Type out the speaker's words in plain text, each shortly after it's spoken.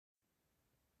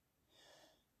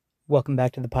Welcome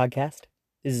back to the podcast.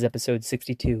 This is episode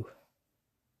 62.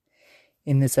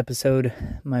 In this episode,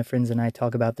 my friends and I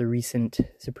talk about the recent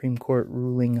Supreme Court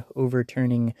ruling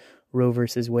overturning Roe v.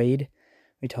 Wade.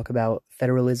 We talk about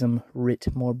federalism writ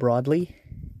more broadly,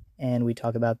 and we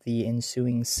talk about the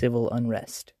ensuing civil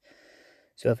unrest.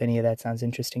 So if any of that sounds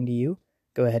interesting to you,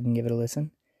 go ahead and give it a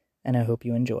listen, and I hope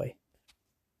you enjoy.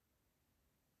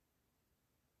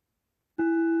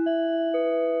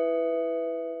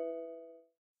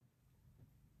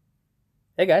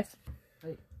 Hey guys.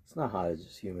 Hey. It's not hot, it's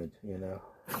just humid, you know.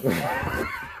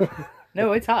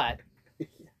 No, it's hot.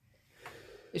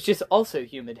 It's just also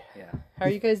humid. Yeah. How are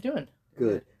you guys doing?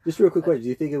 Good. Just a real quick question. Do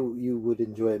you think you would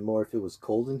enjoy it more if it was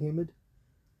cold and humid?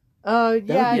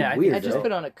 Yeah, weird, I just though.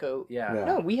 put on a coat. Yeah.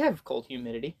 No, we have cold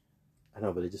humidity. I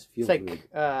know, but it just feels It's weird.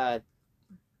 like,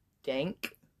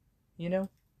 dank, you know?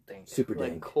 Super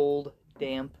Like dank. cold,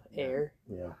 damp air.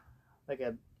 Yeah. Like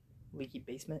a leaky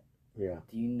basement. Yeah.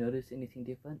 Do you notice anything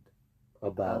different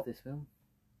About this film?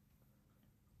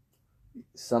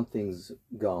 something's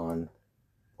gone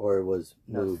or it was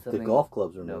No, moved. The something- golf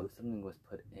clubs were No, moved. something was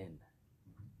put in.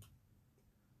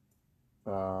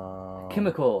 Chemical.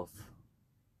 Chemicals.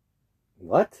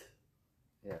 What?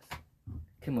 Yes.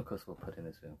 Chemicals were put in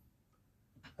this film.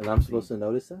 And I'm supposed to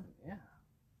notice that? Yeah.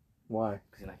 Why?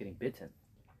 Because you're not getting bitten.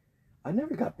 I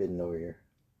never got bitten over here.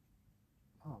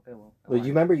 Oh, okay, well. Well, you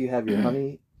remember you have your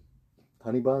honey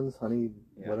buns,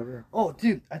 Yeah. whatever? Oh,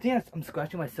 dude, I think I'm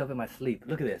scratching myself in my sleep.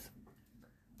 Look at this.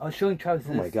 I was showing Travis Oh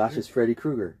this. my gosh, it's Freddy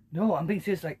Krueger. No, I'm being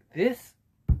serious, like this.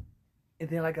 And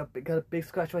then like got a big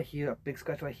scratch right here, a big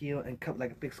scratch right here, and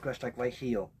like a big scratch like right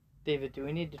here. David, do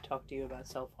we need to talk to you about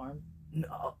self-harm?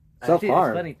 No.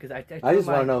 Self-harm? It's funny because I I just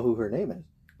want to know who her name is.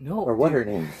 No. Or what dude. her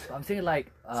name is. I'm saying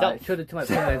like Self. I showed it to my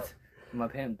parents.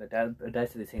 But dad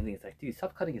said the same thing. It's like, dude,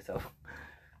 stop cutting yourself.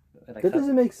 Like, That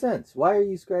doesn't make sense. Why are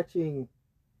you scratching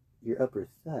your upper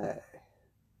thigh?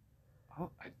 I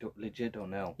legit don't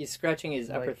know. He's scratching his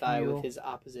upper Like thigh heel. with his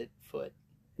opposite foot.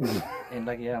 And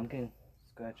like, yeah, I'm getting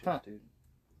scratches, dude.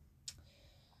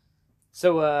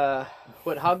 So,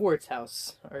 what Hogwarts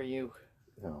house are you?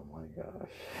 Oh my gosh.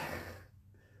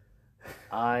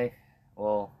 I've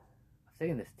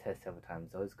taken this test several times.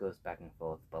 It always goes back and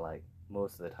forth, but like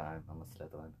most of the time, I'm a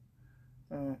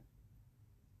Slytherin.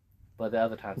 But the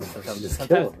other times, Just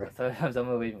kill him, right? sometimes I'm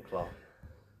a Ravenclaw.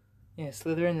 Yeah,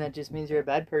 Slytherin, that just means you're a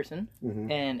bad person.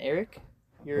 Mm-hmm. And Eric,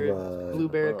 you're Blue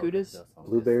Barracudas?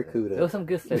 Blue Barracuda. There were some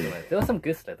good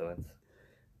Slytherins.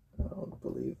 I don't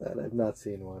believe that. I've not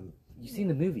seen one. You've seen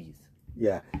the movies.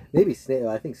 Yeah, maybe Snape.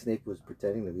 I think Snape was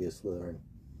pretending to be a Slytherin.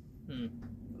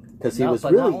 Because he No, was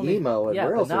but not really only- emo, and yeah,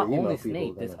 where but else not are emo only people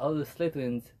Snape. There's gonna... other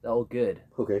Slytherins that are all good.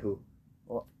 Okay, who?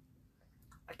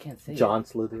 I can't say John it.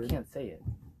 Slytherin? I can't say it.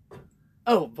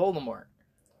 Oh, Voldemort.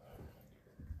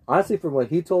 Honestly, from what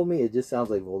he told me, it just sounds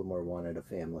like Voldemort wanted a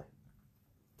family.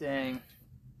 Dang.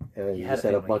 And then He you had just a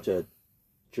had a family. bunch of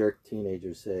jerk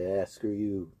teenagers say, screw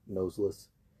you, noseless.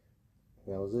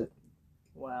 And that was it.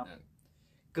 Wow.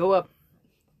 Go up,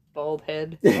 bald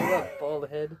head. Go up, bald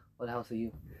head. What house are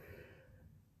you?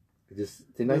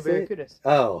 Didn't I Blue say it? Barracudas.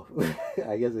 Oh,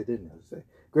 I guess I didn't have to say.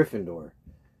 Gryffindor.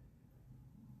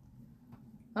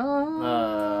 I don't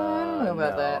know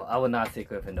about no, that. I would not say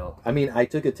Gryffindor. I mean, I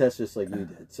took a test just like you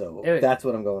did, so Eric. that's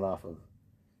what I'm going off of.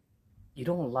 You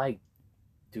don't like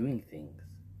doing things.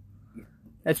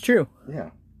 That's true.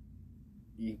 Yeah.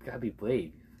 You gotta be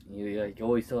brave. You're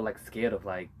always so like scared of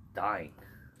like dying.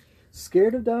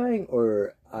 Scared of dying,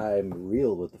 or I'm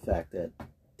real with the fact that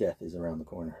death is around the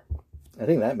corner. I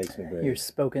think that makes me brave. You're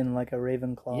spoken like a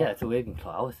Ravenclaw. Yeah, it's a Ravenclaw.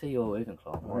 I would say you're a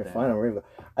Ravenclaw. All right, fine, I'm Ravenclaw.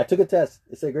 I took a test.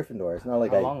 It said Gryffindor. It's not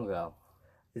like How long ago?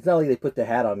 It's not like they put the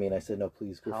hat on me and I said no,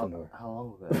 please, Gryffindor. How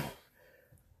long ago?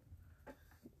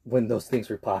 When those things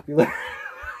were popular.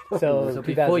 So, So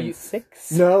before you-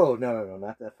 2006? No,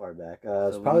 not that far back. It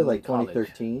was So probably when you like were in college.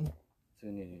 2013.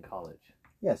 Soon you're in college.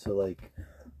 Yeah,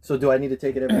 so do I need to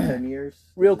take it every 10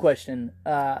 years? Real question.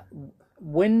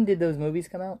 When did those movies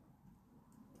come out?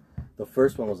 The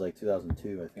first one was like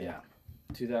 2002, I think. Yeah.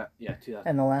 2000.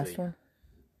 And the last one?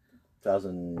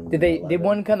 2000. Did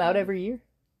one come out every year?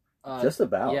 Just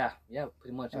about. Yeah,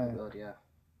 pretty much every road, yeah.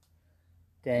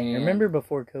 Dang, And- remember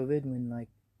before COVID when like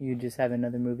you just have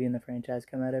another movie in the franchise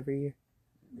come out every year?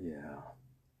 Yeah.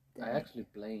 I actually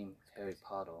blame Harry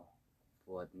Potter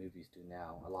for what movies do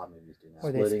now. A lot of movies do now.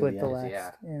 Or they Splitting split the the ends,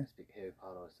 last. Yeah. Harry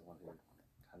Potter is the one who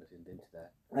kind of invented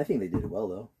that. I think they did it well,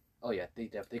 though. Oh yeah, they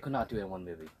could not do it in one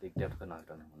movie. They definitely could not have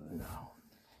done it in one movie. No.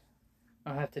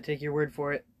 I'll have to take your word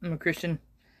for it. I'm a Christian.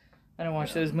 I don't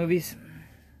watch those movies.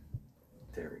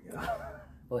 There we go.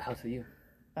 What house are you?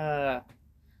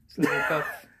 Slitherpuff.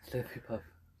 Slurpee Puff.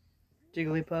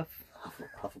 Jigglypuff.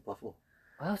 Hufflepuffle.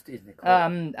 What else is Nicole?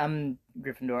 I'm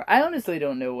Gryffindor. I honestly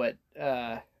don't know what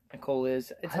Nicole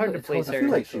is. It's hard to place I her. feel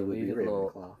like she would be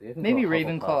Ravenclaw. Maybe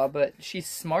Ravenclaw, but she's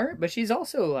smart. But she's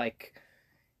also like,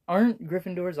 aren't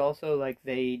Gryffindors also like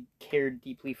they care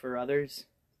deeply for others?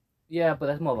 Yeah, but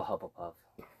that's more of a Hufflepuff.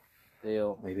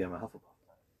 Maybe I'm a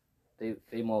Hufflepuff.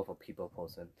 They more of a people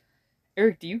person.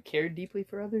 Eric, do you care deeply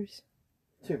for others?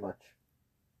 Too much.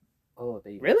 Oh,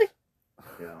 they Really?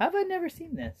 Yeah. Have I never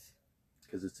seen this?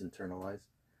 Because it's internalized.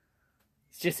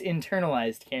 It's just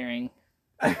internalized caring.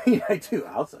 I mean, I do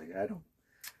outside. I don't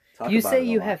talk You about say it a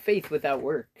you lot. have faith without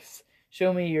works.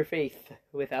 Show me your faith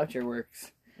without your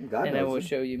works, God and I knows will you.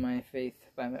 show you my faith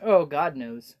by my. Oh, God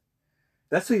knows.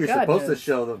 That's who you're God supposed knows. to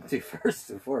show them to first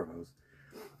and foremost.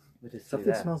 We just say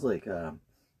Something that. smells like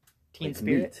Teen Like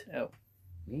Spirit. meat. Oh,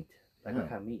 Meat? Like what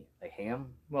kind of meat? Like ham?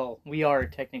 well, we are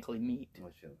technically meat.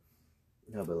 What you?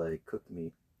 no, but like cooked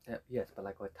meat. Yeah, yes, but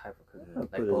like what type of cooking? I'll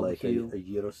Like put it like barbecue? a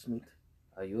gyros meat.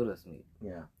 A gyros meat.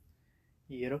 Yeah,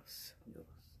 Gyros. Gyros.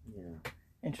 yeah. Like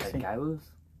Interesting.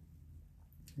 gyros?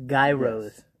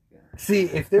 Gyros. Yes. See,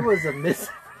 if there was a miss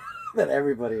that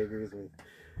everybody agrees with,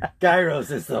 gyros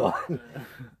is the one.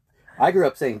 I grew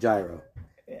up saying gyro,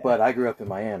 Yeah. but I grew up in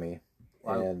Miami,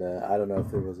 Wow. and I don't know if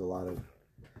there was a lot of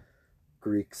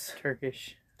Greeks,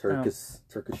 Turkish. Turkish.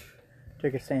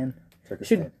 Turkestan. Turkistan.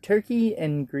 Should Turkey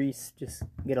and Greece just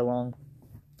get along?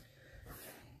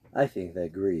 I think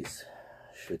that Greece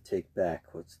should take back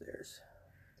what's theirs.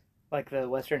 Like the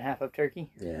western half of Turkey?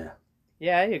 Yeah.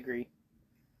 Yeah, I agree.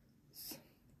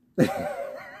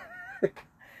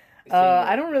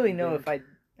 I don't really know if I...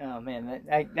 Oh, man,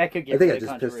 that could get I think I really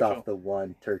just pissed controversial. off the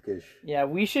one Turkish. Yeah,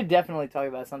 we should definitely talk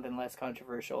about something less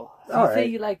controversial. All You say right.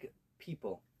 you like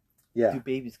people. Yeah. Do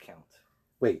babies count?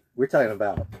 Wait, we're talking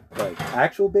about like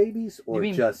actual babies or You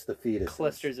mean just the fetuses?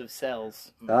 Clusters of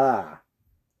cells. Ah.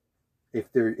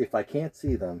 If I can't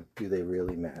see them, do they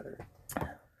really matter?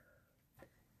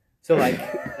 So, like,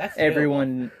 That's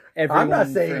everyone I'm not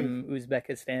saying- from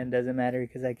Uzbekistan doesn't matter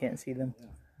because I can't see them.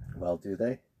 Well, do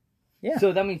they? Yeah.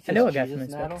 So that means I know a guy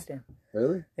Jesus from now? Uzbekistan.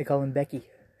 Really? They call him Becky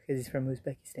because he's from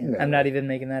Uzbekistan. No. I'm not even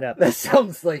making that up. That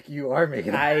sounds like you are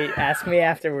making. Ask me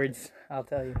afterwards. I'll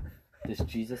tell you. Does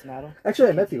Jesus matter? Actually,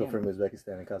 I met Can't see people him. from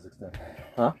Uzbekistan and Kazakhstan.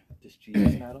 Huh? Does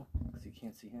Jesus matter? Because you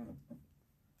can't see him.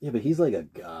 Yeah, but he's like a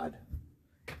god.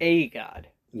 A God,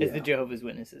 as Yeah. the Jehovah's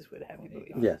Witnesses would have you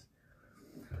believe. Yes.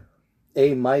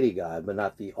 A mighty God, but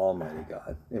not the almighty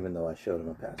God, even though I showed him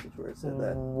a passage where it said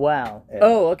that. Wow. And-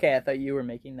 Oh, okay. I thought you were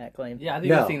making that claim. Yeah, I think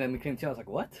No. you're saying that McCain too. I was like,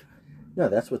 what? No,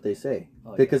 that's what they say.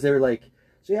 Oh, Because they're like,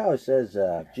 see how it says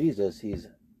Jesus, he's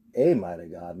a mighty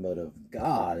God, but of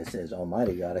God, it says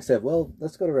almighty God. I said, well,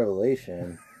 let's go to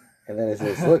Revelation. And then it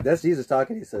says, look, that's Jesus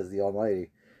talking. He says the almighty.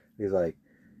 He's like,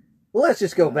 well, let's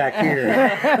just go back here.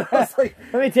 I was like,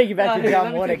 Let me take you back No, to let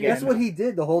John me 1 take you- again. that's what he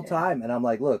did the whole time. And I'm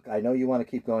like, look, I know you want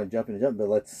to keep going, jumping, but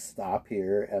let's stop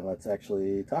here and let's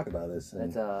actually talk about this.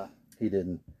 And That's he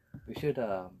didn't. we should.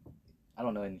 I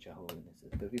don't know any Jehovah's Witnesses,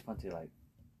 but it'd be fun to like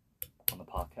on the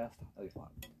podcast. That'd be fun.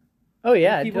 Oh,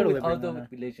 yeah. I'd People totally with bring other that on.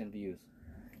 religion views.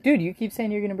 Dude, you keep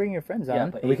saying you're going to bring your friends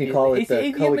on. but We can call it the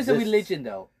atheism is a coexist. religion,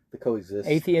 though. The coexist.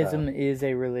 Atheism is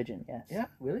a religion, yes. Yeah,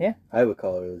 really? Yeah. I would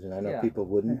call it religion. I know Yeah. people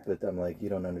wouldn't, but I'm like, you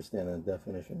don't understand the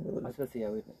definition of I was religion. supposed to say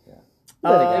everything. Yeah.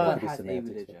 But again, Everyone it could be has a semantics,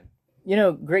 religion. You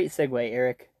know, great segue,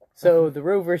 Eric. So the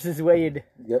Roe versus Wade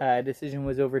Yep. decision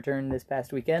was overturned this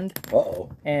past weekend,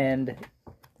 Uh-oh. and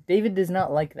David does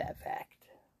not like that fact.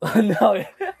 No.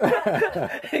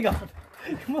 Hang on.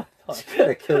 Come on. You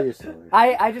gotta kill yourself.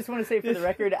 I just want to say for the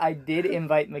record, I did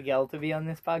invite Miguel to be on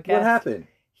this podcast. What happened?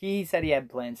 He said he had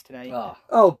plans tonight. Oh.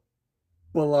 Oh,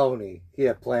 baloney. He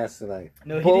had plans tonight.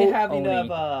 No, he didn't have Bull-only.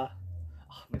 enough.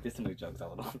 Oh, man, there's some new jokes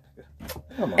out on.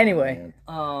 Come on, Anyway. man.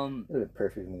 Um, It would have been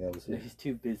perfect when that was no, here. he's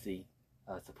too busy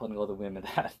supporting all the women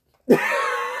that.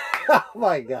 Oh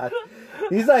my god.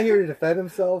 He's not here to defend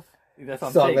himself, That's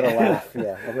what so I'm I'm saying. gonna laugh.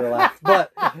 Yeah, I'm gonna laugh.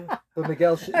 But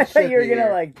Miguel should I thought you were be gonna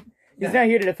here. like. He's not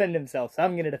here to defend himself, so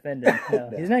I'm gonna defend him. No,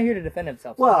 No. he's not here to defend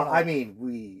himself. So Well, I mean,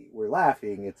 we're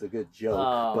laughing. It's a good joke,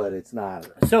 Oh. but it's not.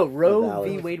 So Roe valid.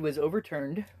 v. Wade was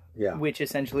overturned, Yeah. which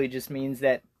essentially just means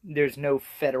that there's no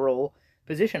federal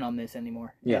position on this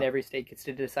anymore, Yeah. and every state gets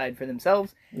to decide for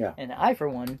themselves. Yeah. And I, for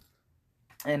one,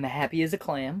 am happy as a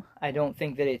clam. I don't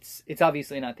think that it's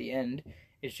obviously not the end.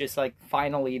 It's just like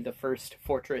finally the first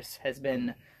fortress has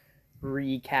been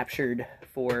recaptured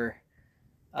for,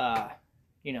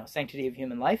 sanctity of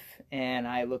human life, and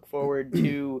I look forward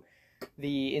to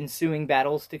the ensuing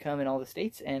battles to come in all the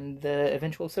states and the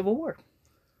eventual civil war.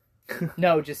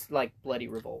 No, just like bloody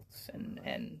revolts and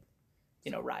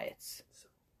riots.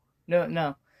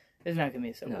 No, There's not going to be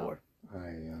a civil No. war.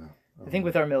 I I think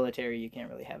with our military, you can't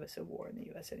really have a civil war in the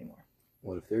U.S. anymore.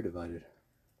 What if they're divided?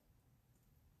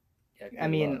 Yeah, I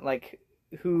mean, like,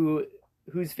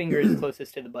 whose finger is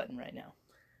closest to the button right now?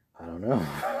 I don't know.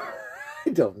 I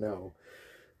don't know.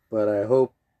 But I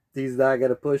hope he's not going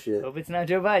to push it. Hope it's not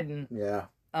Joe Biden. Yeah.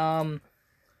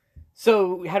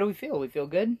 So how do we feel? We feel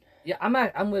good? Yeah,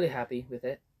 I'm really happy with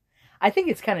it. I think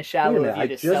it's kind of shallow Wait a of you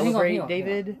minute, to hang on, celebrate, hang on.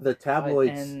 David. The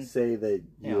tabloids and- say that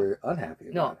you're unhappy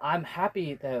about No, it. I'm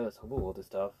happy that it was ruled and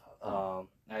stuff. I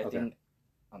Okay. think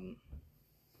I'm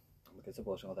against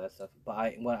abortion, all that stuff.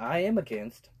 But what I am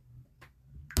against,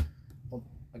 well,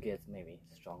 against maybe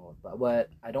it's a strong word, but what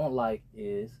I don't like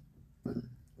is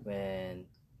when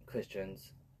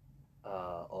Christians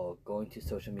are going to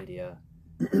social media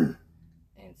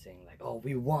and saying like, "Oh,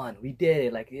 we won, we did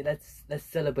it! Like, let's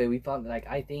celebrate. We found." Like,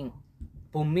 I think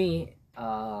for me,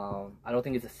 I don't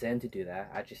think it's a sin to do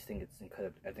that. I just think it's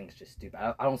incredible. I think it's just stupid.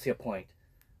 I don't see a point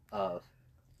of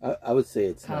I would say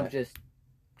it's kind not. of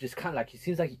just kind of like, it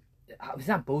seems like it's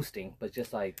not boasting, but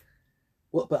just like,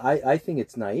 Well, but I think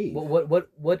it's naive.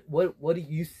 what are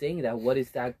you saying that? What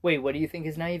is that? Wait, what do you think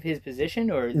is naive? His position,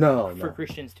 or No, for no.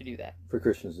 Christians to do that? For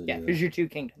Christians to Yeah, do that. here's your two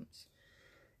kingdoms.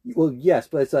 Well, yes,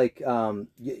 but it's like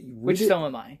Which so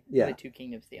am I? Yeah. The two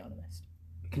kingdoms theonomist.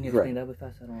 Can you Right. explain that with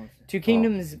us? I don't understand. Two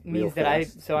kingdoms real means that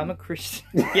fast. I'm a Christian.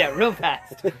 Yeah, real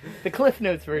fast. The Cliff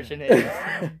Notes version is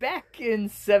back in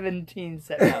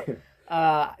 1770.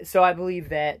 So I believe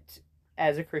that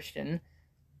as a Christian,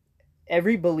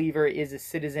 every believer is a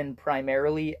citizen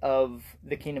primarily of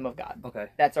the kingdom of God. Okay.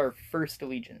 That's our first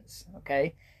allegiance,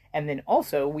 okay? And then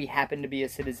also we happen to be a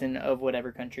citizen of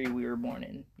whatever country we were born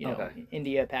in. You know, Okay.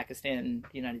 India, Pakistan,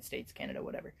 United States, Canada,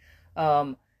 whatever.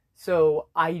 So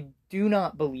I do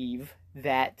not believe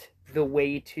that the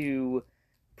way to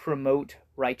promote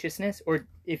righteousness, or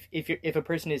if a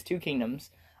person is two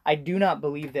kingdoms, I do not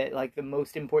believe that like the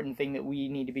most important thing that we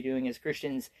need to be doing as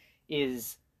Christians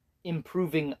is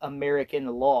improving American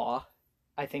law.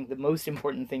 I think the most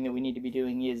important thing that we need to be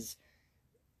doing is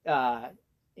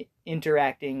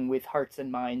interacting with hearts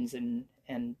and minds and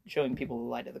showing people the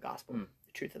light of the gospel,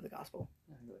 the truth of the gospel.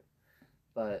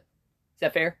 But Is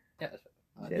that fair? yeah, that's right.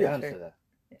 Yeah, I that's understood that.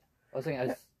 Yeah. I was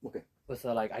saying, okay. was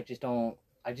like, I just don't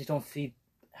see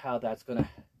how that's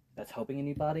helping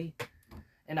anybody.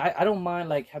 And I don't mind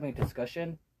like having a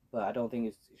discussion, but I don't think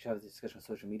you should have a discussion on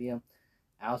social media.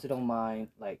 I also don't mind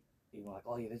like being like,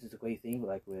 oh yeah, this is a great thing,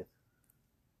 like with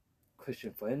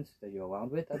Christian friends that you're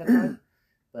around with at the time.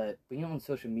 But being on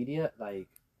social media, like,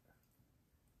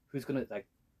 who's gonna like,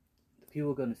 the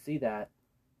people gonna see that?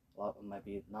 A lot of them might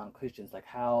be non-Christians. Like,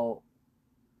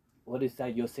 what is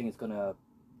that you're saying is gonna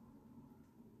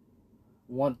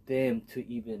want them to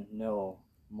even know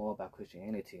more about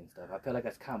Christianity and stuff? I feel like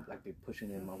that's kind of like be pushing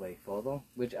them away further,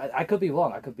 which I could be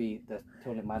wrong. I could be, that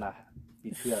totally might not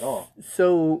be true at all.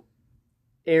 So,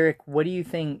 Eric, what do you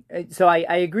think? So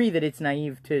I agree that it's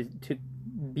naive to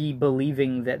be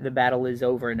believing that the battle is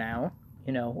over now,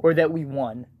 you know, or that we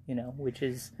won, you know, which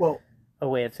is a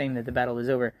way of saying that the battle is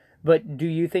over. But do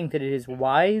you think that it is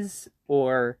wise,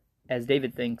 or, as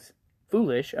David thinks,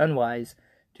 foolish, unwise,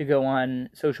 to go on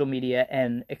social media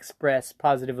and express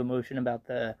positive emotion about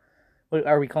what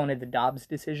are we calling it, the Dobbs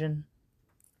decision?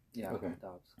 Yeah. Okay.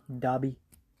 Dobby?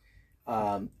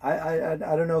 I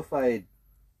don't know if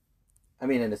I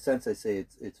mean, in a sense, I say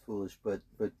it's foolish, but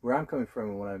where I'm coming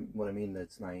from and what I mean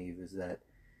that's naive is that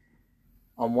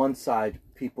on one side,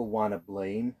 people want to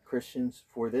blame Christians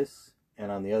for this,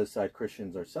 and on the other side,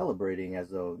 Christians are celebrating as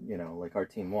though, you know, like our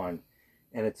team won.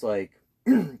 And it's like,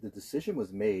 the decision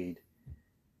was made,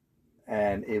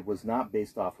 and it was not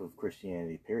based off of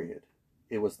Christianity, period.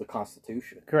 It was the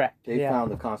Constitution. Correct. They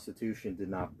found the Constitution did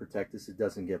not protect us. It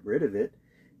doesn't get rid of it.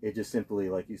 It just simply,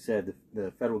 like you said,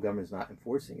 the federal government is not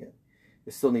enforcing it.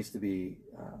 It still needs to be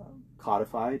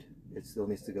codified. It still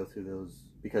needs to go through those,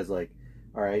 because, like,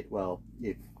 all right, well,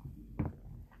 if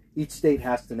each state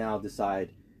has to now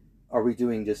decide, are we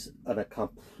doing just a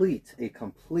complete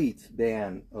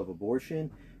ban of abortion?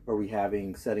 Are we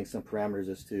setting some parameters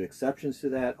as to exceptions to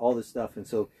that? All this stuff, and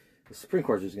so the Supreme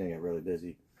Court is just going to get really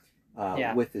busy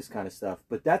with this kind of stuff.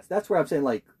 But that's where I'm saying,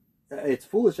 like, it's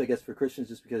foolish, I guess, for Christians,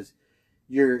 just because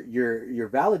you're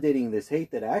validating this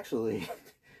hate that actually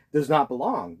does not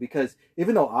belong. Because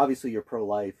even though obviously you're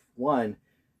pro-life,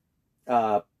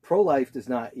 pro-life does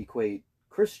not equate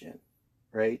Christian,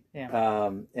 right?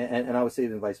 Yeah. And I would say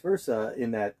even vice versa,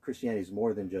 in that Christianity is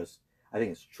more than just, I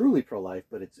think it's truly pro-life,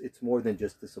 but it's more than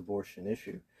just this abortion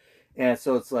issue. And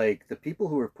so it's like the people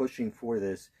who are pushing for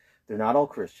this, they're not all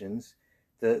Christians.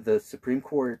 the Supreme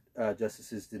Court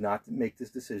justices did not make this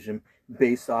decision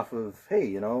based off of,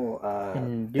 hey, In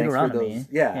thanks Deuteronomy.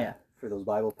 for those, for those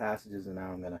Bible passages, and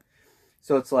now I'm gonna.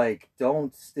 So it's like,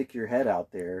 don't stick your head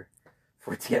out there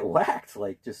for it to get whacked.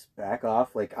 Like, just back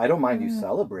off. Like, I don't mind you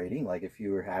celebrating. Like, if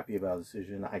you were happy about a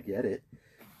decision, I get it.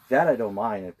 That I don't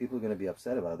mind. If people are going to be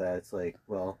upset about that, it's like,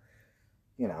 well,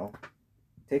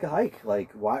 take a hike.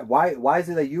 Like, why is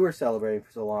it that you were celebrating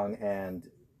for so long, and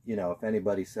if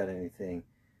anybody said anything,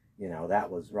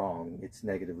 that was wrong. It's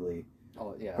negatively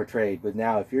portrayed. But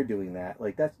now, if you're doing that,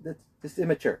 like, that's just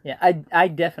immature. Yeah, I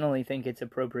definitely think it's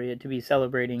appropriate to be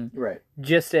celebrating, Right?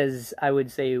 just as I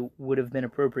would say would have been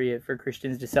appropriate for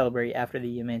Christians to celebrate after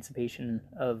the emancipation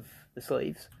of the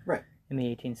slaves, Right, in the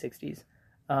 1860s.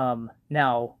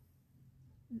 Now,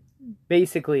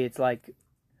 basically, it's like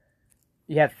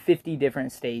you have 50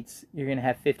 different states. You're going to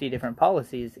have 50 different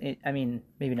policies. I mean,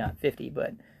 maybe not 50,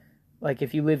 but like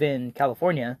if you live in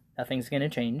California, nothing's going to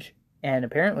change. And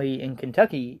apparently in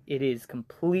Kentucky, it is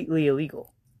completely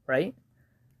illegal, right?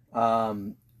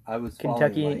 I was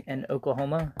Kentucky following, and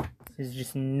Oklahoma is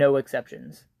just no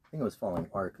exceptions. I think I was following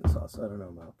Arkansas, so I don't know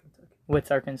about Kentucky. What's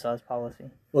Arkansas's policy?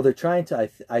 Well, they're trying to.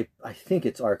 I think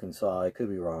it's Arkansas. I could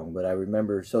be wrong, but I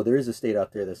remember. So there is a state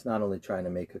out there that's not only trying to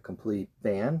make a complete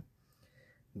ban,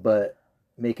 but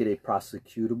make it a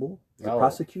prosecutable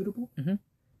Mm-hmm.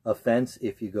 offense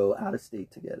if you go out of state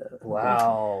to get a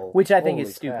Wow. Which I think Holy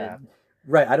is stupid. crap.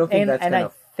 Right. I don't think And that's I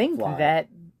gonna think fly. that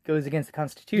goes against the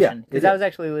Constitution. Yeah, Because it I is. was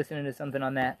actually listening to something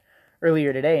on that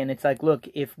earlier today, and it's like, look,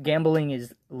 if gambling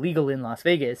is legal in Las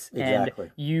Vegas Exactly.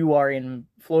 and you are in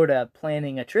Florida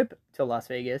planning a trip to Las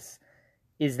Vegas,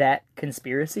 is that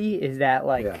conspiracy? Is that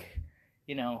like,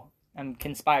 I'm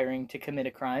conspiring to commit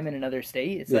a crime in another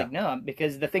state? It's like, no,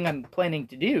 because the thing I'm planning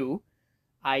to do,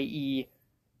 i.e.,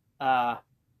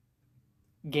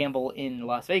 gamble in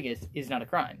Las Vegas, is not a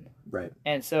crime. Right.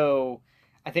 And so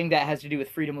I think that has to do with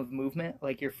freedom of movement.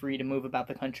 Like, you're free to move about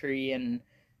the country, and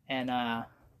I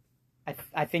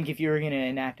think if you're going to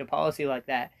enact a policy like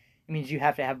that, it means you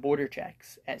have to have border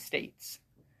checks at states.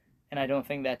 And I don't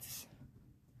think that's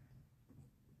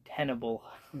tenable.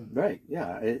 Right.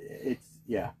 Yeah. It's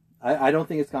yeah. I don't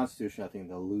think it's constitutional. I think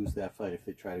they'll lose that fight if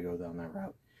they try to go down that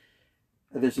route.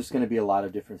 There's just going to be a lot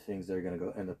of different things that are going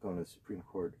to end up going to the Supreme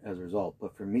Court as a result.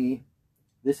 But for me,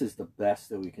 this is the best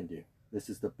that we can do. This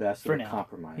is the best For of a now.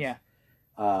 compromise. Yeah.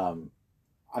 I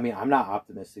mean, I'm not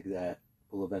optimistic that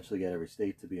we'll eventually get every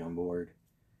state to be on board.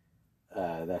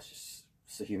 That's just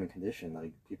it's a human condition.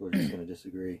 Like, people are just going to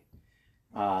disagree.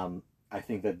 I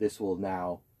think that this will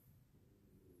now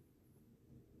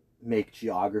make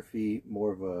geography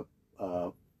more of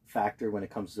a factor when it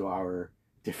comes to our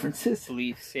differences.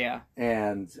 Beliefs, yeah.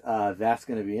 And that's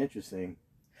going to be interesting.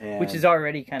 And, Which is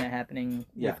already kind of happening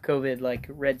Yeah. with COVID. Like,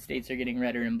 red states are getting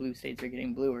redder and blue states are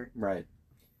getting bluer. right.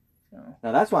 So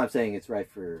Now, that's why I'm saying it's right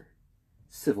for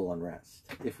civil unrest,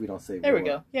 if we don't say there war. we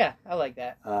go. Yeah, I like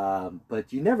that.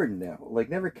 But you never know. Like,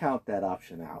 never count that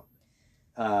option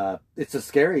out. It's a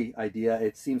scary idea.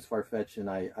 It seems far-fetched, and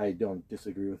I don't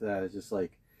disagree with that. It's just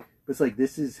like,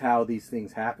 this is how these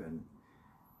things happen.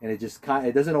 And it just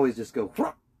it doesn't always just go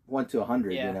 1 to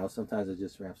 100, Yeah. Sometimes it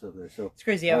just ramps up there. So It's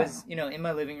crazy. I Wow. was, in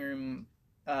my living room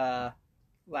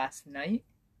last night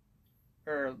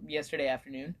or yesterday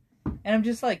afternoon, and I'm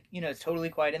just like, it's totally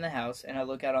quiet in the house, and I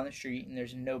look out on the street, and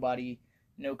there's nobody,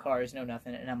 no cars, no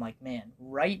nothing, and I'm like, man,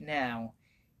 right now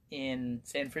in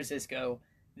San Francisco,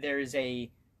 there's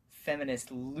a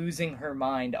feminist losing her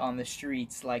mind on the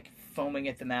streets, like foaming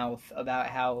at the mouth about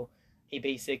how a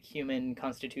basic human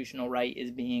constitutional right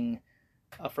is being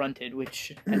affronted,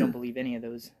 which I don't believe any of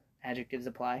those adjectives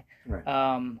apply. Right.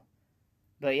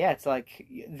 But yeah, it's like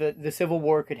the Civil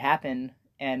War could happen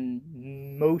and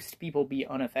most people be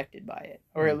unaffected by it,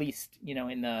 or at least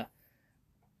in the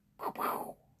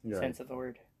sense of the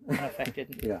word,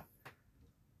 unaffected. Yeah.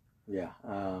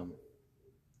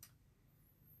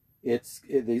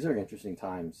 These are interesting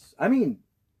times. I mean,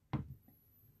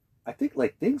 I think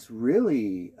like things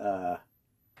really I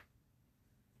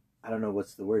don't know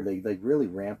what's the word, like really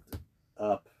ramped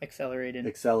up, Accelerated.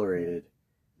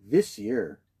 this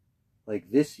year,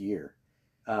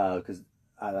 because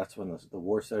that's when the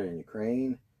war started in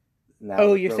Ukraine. Now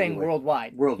Oh, it's you're probably saying like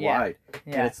worldwide. worldwide.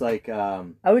 Yeah. And it's like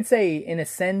I would say, in a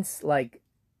sense, like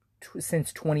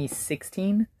since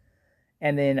 2016,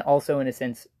 and then also in a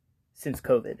sense since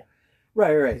COVID.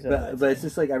 right. So But it's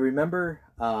just like I remember.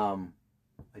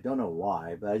 I don't know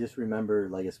why, but I just remember,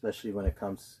 like, especially when it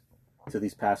comes to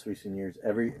these past recent years,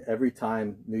 every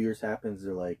time New Year's happens,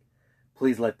 they're like,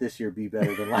 please let this year be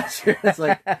better than last year. It's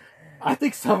like, I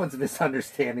think someone's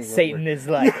misunderstanding. Satan is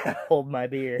like, hold my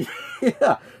beer.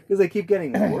 Yeah, because they keep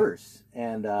getting worse.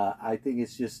 And I think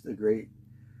it's just a great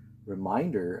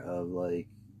reminder of, like,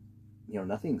 you know,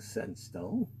 nothing's set in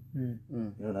stone. You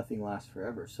know, nothing lasts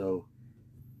forever. So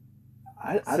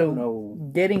I don't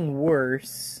know. Getting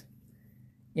worse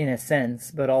in a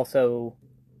sense, but also,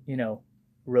 you know,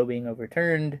 Roe being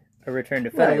overturned, a return to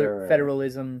Right.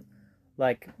 federalism,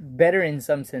 like better in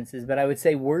some senses, but I would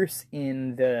say worse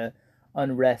in the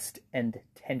unrest and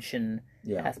tension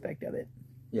aspect of it.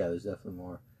 Yeah, there's definitely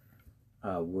more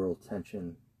world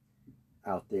tension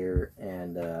out there.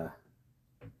 And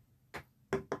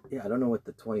yeah, I don't know what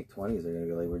the 2020s are going to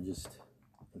be like. We're just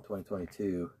in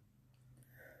 2022.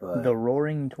 But The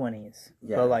roaring 20s.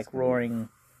 Yeah, but like it's gonna be- roaring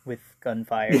with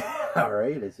gunfire. Yeah,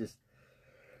 right. It's just,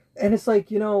 and it's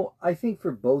like, you know, I think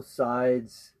for both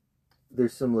sides,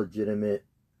 there's some legitimate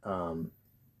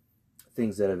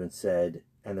things that have been said,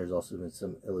 and there's also been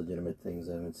some illegitimate things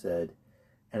that have been said.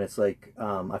 And it's like,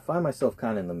 I find myself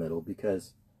kind of in the middle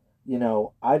because, you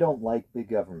know, I don't like big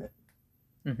government,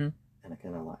 Mm-hmm. and I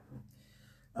cannot lie.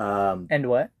 And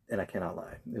what? And I cannot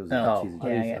lie. It was Oh, a cheesy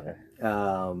yeah, joke.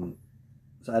 yeah.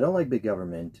 So I don't like big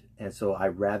government, and so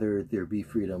I'd rather there be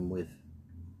freedom with,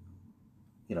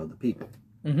 you know, the people.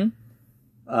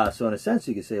 Mm-hmm. So in a sense,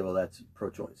 you could say, well, that's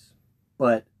pro-choice.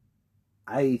 But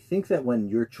I think that when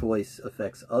your choice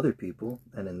affects other people,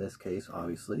 and in this case,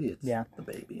 obviously, it's the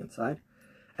baby inside.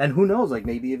 And who knows, like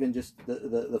maybe even just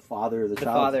the father or the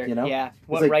child, father, you know? yeah.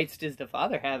 What like, rights does the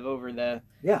father have over the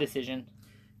decision?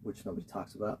 Which nobody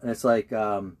talks about. And it's like,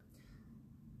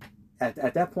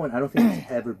 at that point, I don't think there's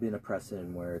ever been a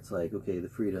precedent where it's like, okay, the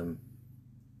freedom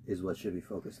is what should be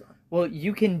focused on. Well,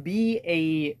 you can be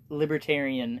a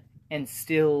libertarian and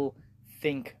still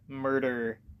think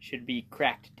murder should be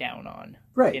cracked down on.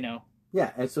 Right. You know?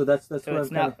 Yeah, and so that's so what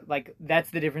it's not like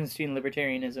that's the difference between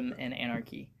libertarianism and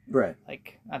anarchy. Right.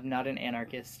 Like, I'm not an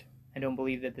anarchist. I don't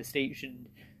believe that the state should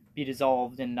be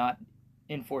dissolved and not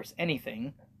enforce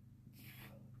anything.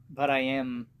 But I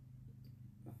am,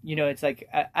 you know, it's like,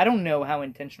 I don't know how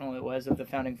intentional it was of the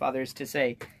Founding Fathers to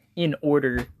say, in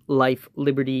order, life,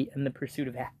 liberty, and the pursuit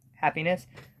of happiness.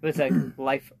 But it's like,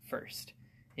 life first.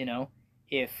 You know?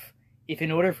 If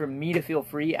in order for me to feel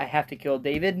free, I have to kill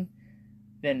David,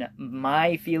 then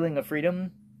my feeling of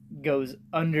freedom goes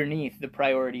underneath the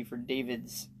priority for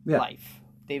David's life.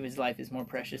 David's life is more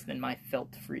precious than my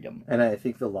felt freedom. And I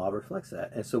think the law reflects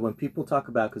that. And so when people talk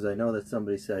about, because I know that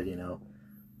somebody said, you know,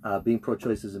 being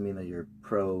pro-choice doesn't mean that you're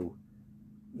pro,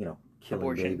 you know, killing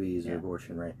abortion. Babies or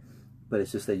abortion, right? But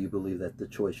it's just that you believe that the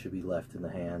choice should be left in the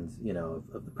hands, you know,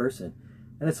 of the person.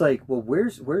 And it's like, well,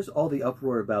 where's all the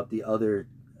uproar about the other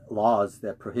laws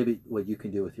that prohibit what you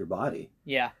can do with your body?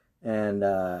 Yeah. And,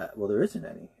 well, there isn't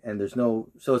any. And there's no...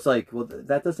 So it's like, well,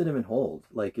 that doesn't even hold.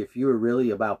 Like, if you were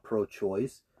really about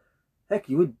pro-choice, heck,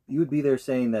 you would be there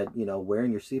saying that, you know,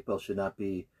 wearing your seatbelt should not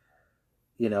be,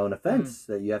 you know, an offense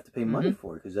that you have to pay money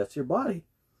for because that's your body.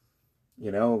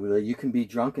 You know, you can be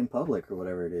drunk in public or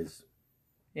whatever it is.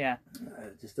 Yeah.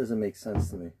 It just doesn't make sense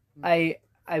to me.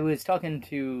 I was talking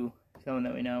to someone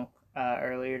that we know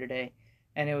earlier today,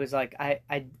 and it was like,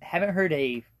 I haven't heard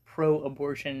a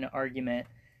pro-abortion argument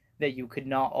that you could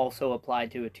not also apply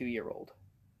to a 2-year-old,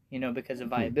 you know, because of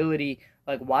viability.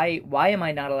 Like, why am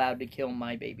I not allowed to kill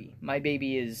my baby? My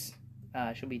baby is,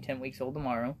 she'll be 10 weeks old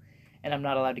tomorrow, and I'm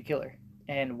not allowed to kill her.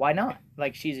 And why not?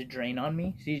 Like, she's a drain on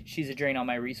me. She's a drain on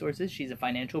my resources. She's a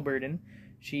financial burden.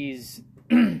 She's,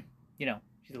 you know,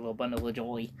 she's a little bundle of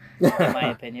joy, in my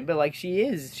opinion. But, like,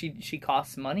 she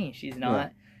costs money. She's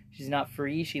not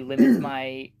free. She limits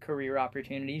my career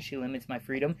opportunities. She limits my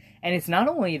freedom. And it's not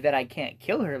only that I can't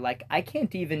kill her. Like, I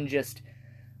can't even just...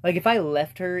 Like, if I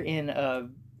left her in a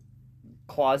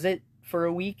closet for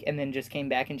a week and then just came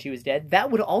back and she was dead,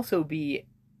 that would also be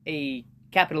a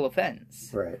capital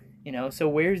offense. Right. You know? So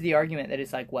where's the argument that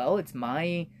it's like, well, it's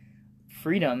my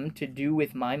freedom to do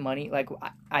with my money. Like,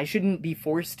 I shouldn't be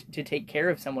forced to take care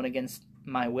of someone against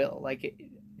my will. Like,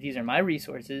 these are my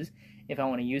resources. If I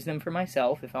want to use them for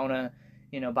myself, if I want to,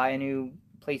 you know, buy a new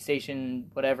PlayStation,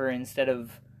 whatever, instead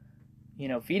of, you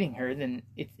know, feeding her, then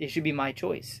it should be my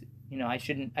choice. You know, I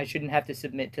shouldn't have to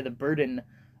submit to the burden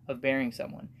of bearing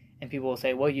someone. And people will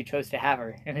say, well, you chose to have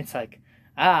her. And it's like,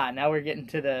 now we're getting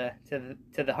to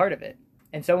the heart of it.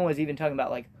 And someone was even talking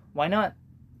about, like, why not?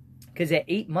 Because at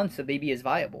 8 months, the baby is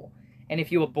viable. And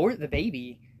if you abort the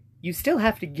baby, you still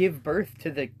have to give birth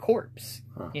to the corpse,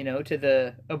 you know, to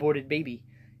the aborted baby.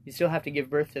 You still have to give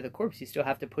birth to the corpse. You still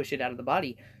have to push it out of the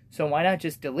body. So why not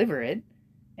just deliver it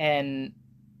and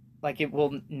like it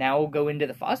will now go into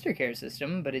the foster care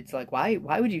system, but it's like, why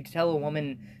would you tell a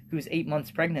woman who's 8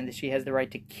 months pregnant that she has the right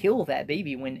to kill that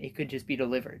baby when it could just be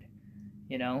delivered,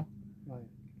 you know? Right.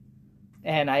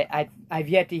 And I've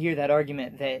yet to hear that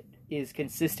argument that is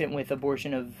consistent with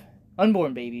abortion of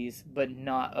unborn babies, but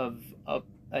not of a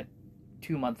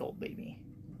 2-month-old baby.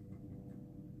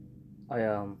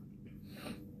 I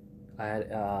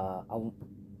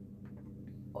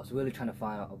was really trying to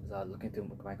find. I was looking through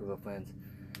my group of friends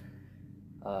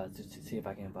to see if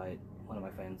I can invite one of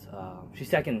my friends. She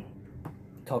said I can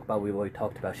talk about what we already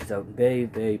talked about. She's a very,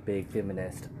 very big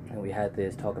feminist, and we had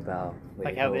this talk about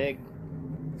Like how big?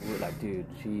 We're like, dude,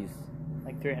 she's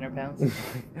Like 300 pounds?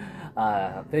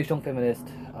 very strong feminist.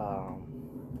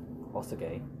 Also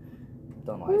gay.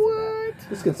 Don't know why I said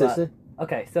that. It's consistent.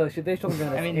 Okay, so she's very strong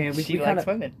feminist. I mean, and she likes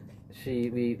women.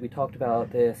 We talked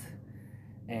about this,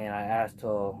 and I asked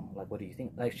her, like, what do you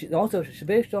think? Like, she's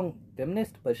very strong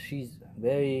feminist, but she's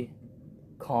very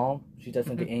calm. She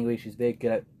doesn't get angry. She's very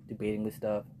good at debating with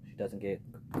stuff. She doesn't get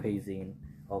crazy and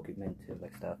argumentative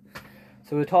like stuff.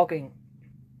 So we were talking,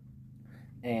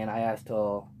 and I asked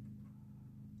her,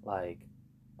 like,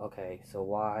 okay, so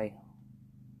why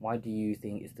do you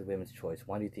think it's the women's choice?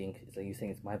 Why do you think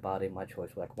it's my body, my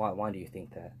choice? Like, why do you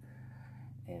think that?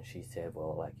 And she said,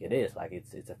 well, like, it is, like,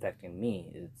 it's affecting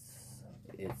me.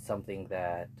 It's something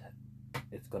that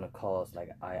it's gonna cause, like,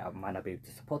 I might not be able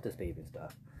to support this baby and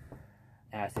stuff.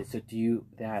 And I said, so do you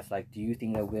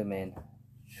think that women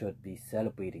should be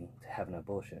celebrating to have an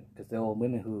abortion? Because there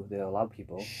are a lot of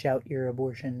people Shout your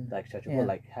abortion. like shout your Yeah.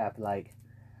 like have like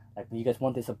you guys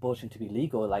want this abortion to be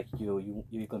legal, like you're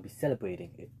gonna be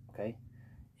celebrating it, okay?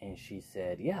 And she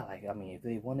said, yeah, like, I mean, if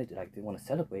they wanted, like, they want to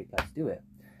celebrate, let's do it.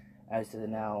 I said,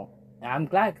 now, and I'm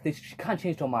glad she kind of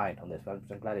changed her mind on this, but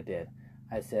I'm glad it did.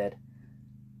 I said,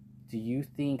 do you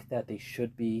think that they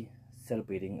should be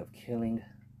celebrating of killing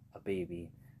a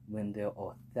baby when there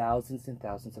are thousands and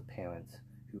thousands of parents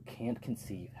who can't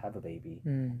conceive, have a baby,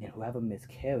 and who have a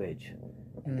miscarriage,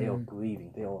 and they are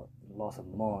grieving, they are lost a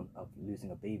mourn of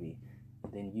losing a baby,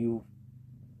 and then you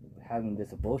having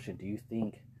this abortion? Do you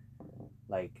think,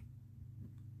 like,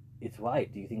 it's right?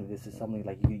 Do you think this is something,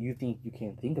 like, you think you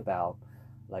can think about,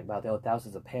 like, about there are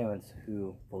thousands of parents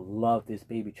who will love this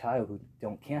baby child who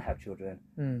can't have children,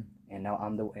 and now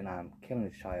I'm killing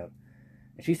this child?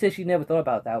 And she said she never thought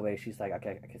about it that way. She's like,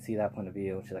 okay, I can see that point of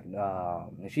view. She's like,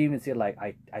 and she even said, like,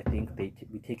 I think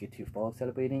we take it too far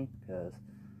celebrating, because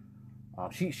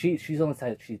she's on the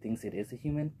side, she thinks it is a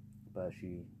human, but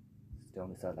she still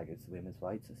on the side, like, it's women's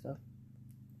rights and stuff.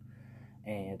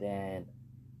 And then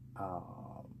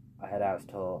I had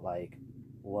asked her, like,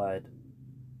 why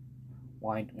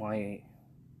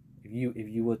if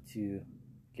you were to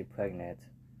get pregnant,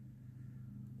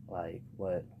 like,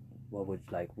 what would,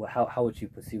 like, how would you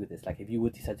proceed with this? Like, if you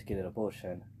would decide to get an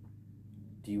abortion,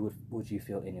 would you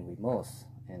feel any remorse,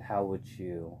 and how would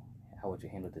you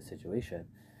handle the situation?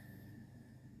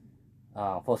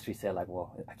 First she said, like,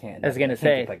 well, I can't. I was gonna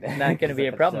say, not gonna be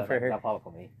a problem for her. Not a problem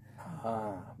for me.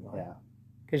 Yeah.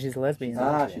 Because she's a lesbian.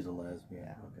 She's a lesbian.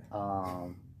 Yeah.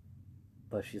 Okay.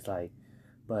 But she's like,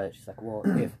 well,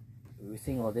 if we're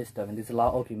seeing all this stuff, and there's a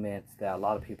lot of arguments that a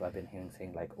lot of people I've been hearing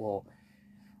saying, like, well,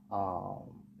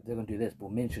 they're gonna do this,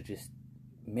 but men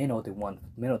are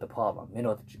the problem. Men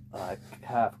are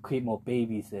create more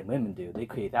babies than women do. They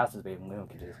create thousands of babies, and women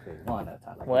can just create one at a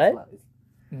time. Like, what?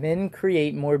 Men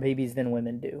create more babies than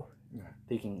women do.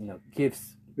 They can,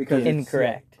 gifts. Because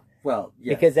incorrect. Well,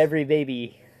 yes. Because every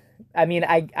baby, I mean,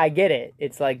 I get it.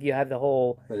 It's like you have the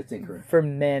whole. But it's incorrect. For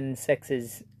men, sex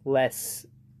is less,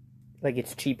 like,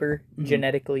 it's cheaper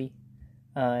genetically,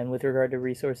 and with regard to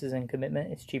resources and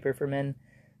commitment, it's cheaper for men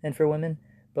than for women.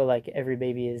 But, like, every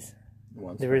baby is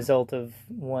the result of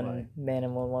one man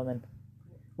and one woman.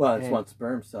 Well, it's one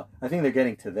sperm cell. I think they're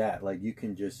getting to that. Like, you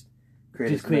can just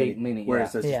create many,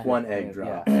 whereas it's just one egg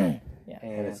drop. Yeah.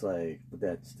 And it's like, but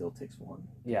that still takes one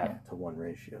to one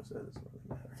ratio, so it doesn't really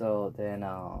matter. So then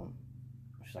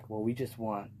she's like, well, we just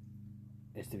want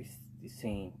it to be the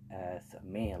same as a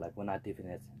man. Like, we're not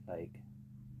different as, like,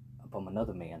 from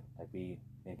another man. Like,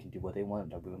 men can do what they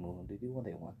want, like, women can do what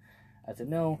they want. I said,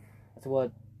 no. I said,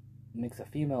 what makes a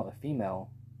female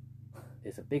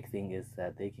is a big thing, is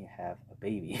that they can have a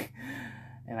baby.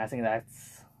 And I think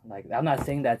that's, like, I'm not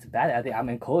saying that's bad. I think I'm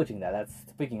encouraging that. That's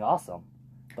freaking awesome.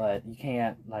 But you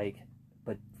can't, like,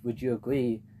 but would you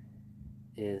agree,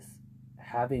 is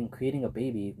creating a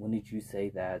baby, wouldn't you say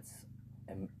that's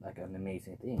like an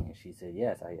amazing thing? And she said,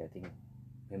 yes, I think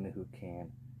women who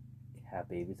can have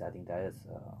babies, I think that is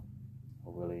a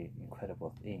really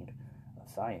incredible thing of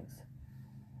science.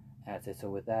 And I said, so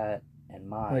with that, and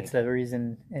mind. What's the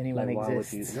reason anyone like, why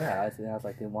exists? would you? Yeah, I was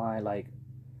like, then why? Like,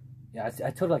 yeah,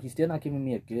 I told her, like, you're still not giving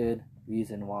me a good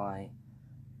reason why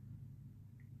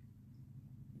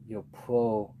you're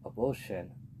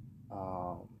pro-abortion.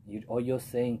 All you're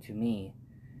saying to me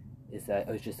is that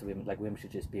it's just women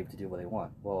should just be able to do what they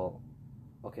want. Well,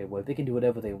 okay, well, if they can do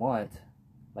whatever they want,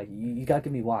 like, you gotta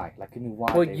give me why. Like, give me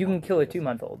why. Well, you can kill a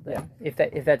 2-month-old then, Yeah.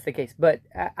 if that's the case. But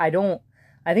I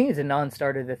think it's a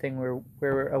non-starter, the thing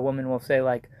where a woman will say,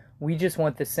 like, we just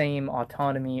want the same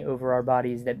autonomy over our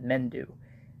bodies that men do,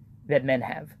 that men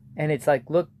have. And it's like,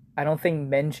 look, I don't think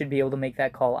men should be able to make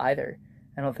that call either.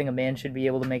 I don't think a man should be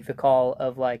able to make the call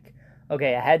of, like,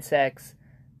 okay, I had sex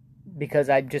because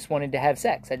I just wanted to have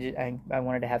sex. I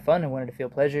wanted to have fun. I wanted to feel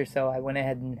pleasure. So I went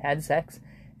ahead and had sex.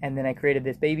 And then I created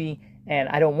this baby. And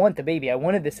I don't want the baby. I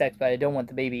wanted the sex, but I don't want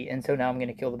the baby. And so now I'm going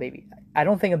to kill the baby. I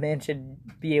don't think a man should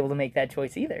be able to make that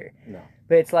choice either. No.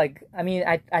 But it's like, I mean,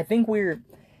 I think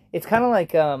it's kind of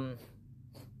like,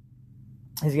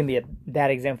 this is going to be a bad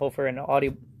example for an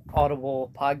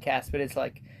audible podcast, but it's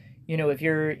like, you know, if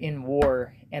you're in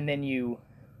war and then you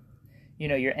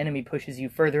know, your enemy pushes you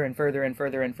further and further and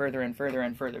further and further and further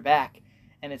and further back.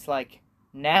 And it's like,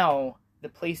 now the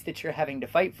place that you're having to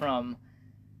fight from,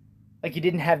 like, you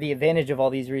didn't have the advantage of all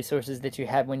these resources that you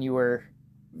had when you were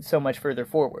so much further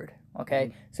forward. Okay.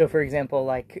 Mm-hmm. So for example,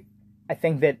 like, I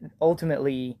think that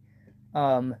ultimately,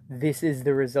 this is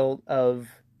the result of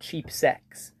cheap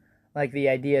sex. Like, the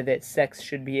idea that sex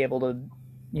should be able to,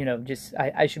 you know, just,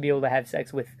 I should be able to have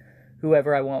sex with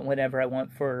whoever I want, whenever I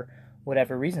want, for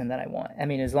whatever reason that I want. I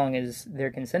mean, as long as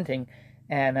they're consenting,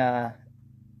 and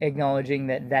acknowledging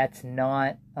that that's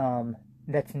not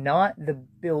the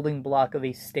building block of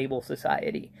a stable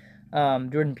society.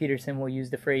 Jordan Peterson will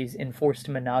use the phrase enforced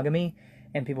monogamy,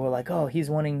 and people are like, oh, he's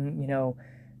wanting, you know,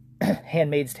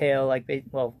 Handmaid's Tale, like, I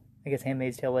guess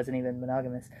Handmaid's Tale wasn't even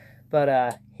monogamous,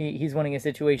 but he's wanting a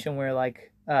situation where,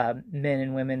 like, men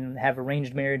and women have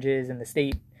arranged marriages, and the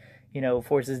state, you know,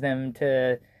 forces them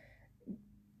to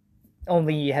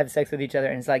only have sex with each other.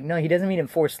 And it's like, no, he doesn't mean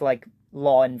enforced like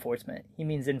law enforcement. He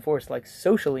means enforced like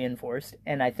socially enforced.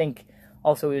 And I think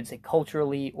also we would say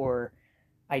culturally or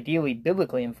ideally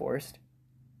biblically enforced.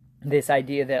 This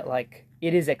idea that, like,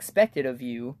 it is expected of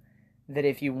you that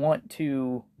if you want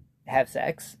to have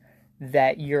sex,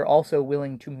 that you're also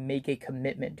willing to make a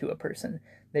commitment to a person,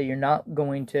 that you're not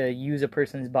going to use a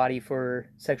person's body for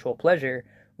sexual pleasure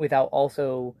without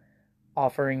also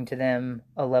offering to them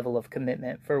a level of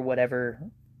commitment for whatever,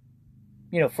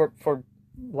 you know, for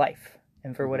life,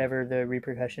 and for whatever the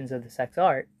repercussions of the sex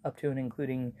are, up to and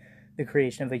including the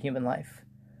creation of a human life.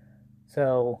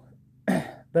 So,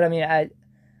 but I mean,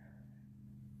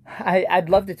 I'd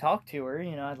love to talk to her,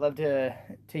 you know, I'd love to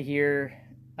hear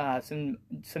some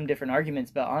different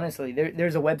arguments, but honestly,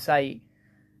 there's a website,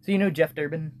 so you know Jeff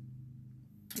Durbin?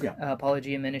 Yeah.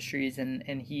 Apologia Ministries,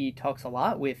 and he talks a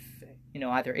lot with, you know,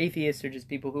 either atheists or just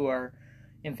people who are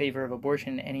in favor of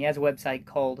abortion, and he has a website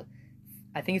called,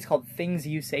 I think it's called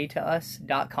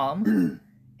thingsyouSayToUs.com,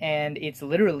 and it's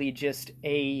literally just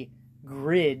a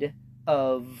grid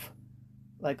of,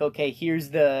 like, okay,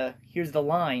 here's the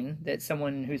line that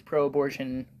someone who's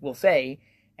pro-abortion will say,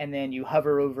 and then you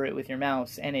hover over it with your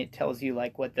mouse, and it tells you,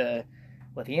 like, what the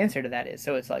answer to that is.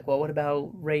 So it's like, well, what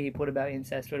about rape? What about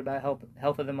incest? What about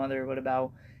health of the mother? What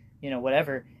about, you know,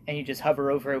 whatever? And you just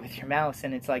hover over it with your mouse,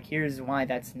 and it's like, here's why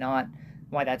that's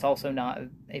also not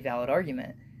a valid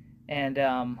argument. And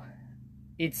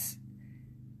it's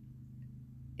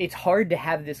hard to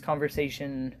have this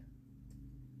conversation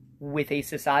with a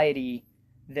society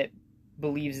that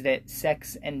believes that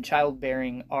sex and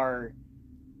childbearing are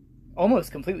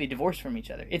almost completely divorced from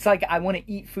each other. It's like, I want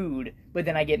to eat food, but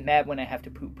then I get mad when I have to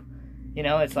poop. You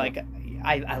know, it's like,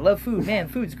 I love food, man,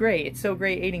 food's great. It's so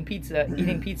great eating pizza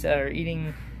or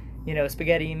eating, you know,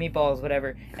 spaghetti and meatballs,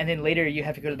 whatever. And then later you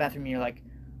have to go to the bathroom and you're like,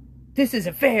 this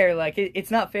isn't fair. Like,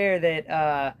 it's not fair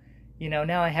that, you know,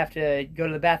 now I have to go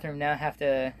to the bathroom. Now I have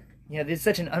to, you know, this is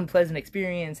such an unpleasant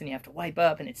experience, and you have to wipe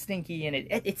up, and it's stinky, and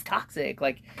it's toxic.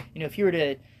 Like, you know, if you were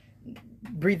to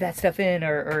breathe that stuff in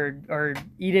or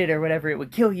eat it or whatever, it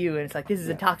would kill you. And it's like, this is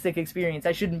a toxic experience.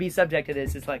 I shouldn't be subject to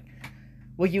this. It's like,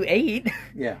 well, you ate.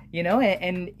 Yeah. You know,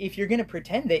 and if you're going to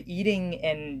pretend that eating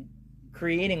and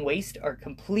creating waste are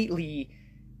completely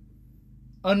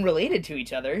unrelated to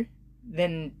each other,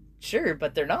 then sure,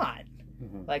 but they're not.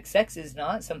 Mm-hmm. Like, sex is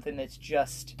not something that's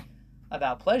just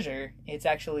about pleasure. It's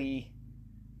actually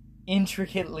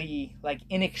intricately, like,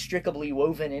 inextricably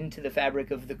woven into the fabric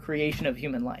of the creation of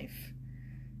human life.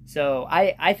 So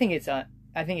I think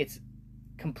it's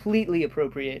completely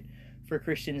appropriate for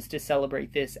Christians to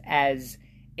celebrate this as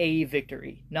a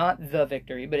victory, not the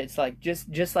victory, but it's like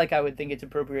just like I would think it's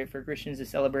appropriate for Christians to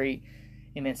celebrate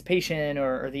emancipation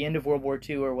or the end of World War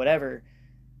II or whatever.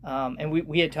 And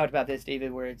we had talked about this,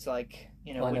 David, where it's like,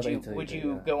 you know, would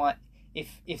you go on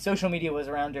if social media was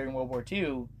around during World War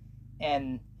II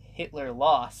and Hitler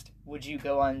lost, would you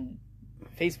go on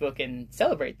Facebook and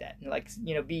celebrate that and, like,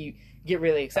 you know, get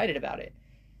really excited about it?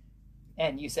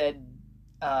 And you said,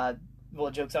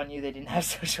 well, joke's on you, they didn't have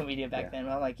social media back then.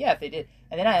 And I'm like, yeah, if they did.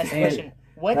 And then I asked the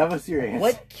question,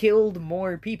 what killed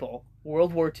more people?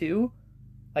 World War II?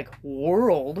 Like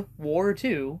World War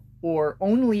II, or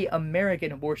only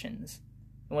American abortions?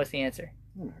 And what's the answer?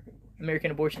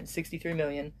 American abortions, 63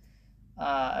 million.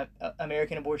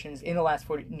 American abortions in the last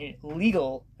 40,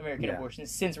 legal American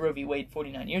abortions since Roe v. Wade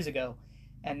 49 years ago.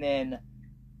 And then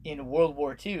in World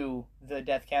War II, the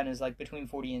death count is like between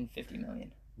 40 and 50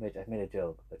 million. Which I made a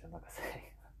joke, which I'm not going to say.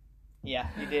 Yeah,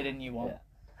 you did and you won't.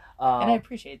 Yeah. And I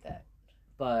appreciate that.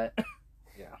 But,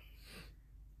 yeah.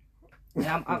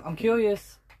 And I'm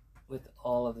curious with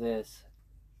all of this,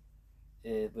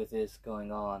 with this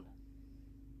going on,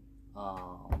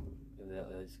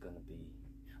 it's going to be...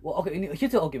 Well, okay,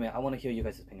 here's the argument. I want to hear you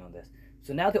guys' opinion on this.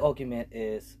 So now the argument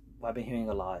is, what I've been hearing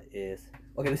a lot is...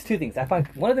 Okay, there's two things.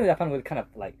 One of the things I find really kind of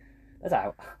like...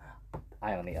 That's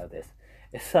irony of this.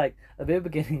 It's like, at the very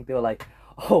beginning, they were like,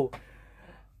 oh,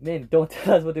 men, don't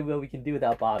tell us what we can do with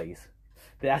our bodies.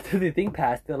 But after the thing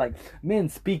passed, they're like, men,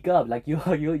 speak up. Like, you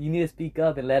need to speak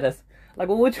up and let us... Like,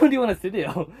 well, which one do you want us to do?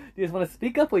 Do you just want to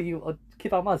speak up or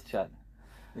keep our mouths shut?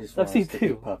 I've seen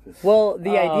two. Well,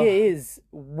 the idea is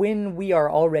when we are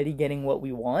already getting what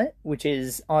we want, which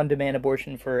is on-demand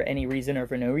abortion for any reason or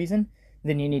for no reason,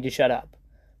 then you need to shut up.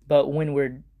 But when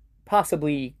we're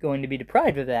possibly going to be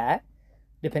deprived of that,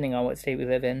 depending on what state we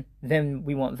live in, then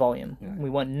we want volume. Yeah. We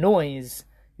want noise.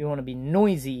 We want to be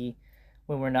noisy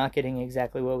when we're not getting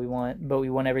exactly what we want, but we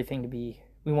want everything to be...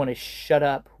 We want to shut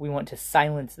up. We want to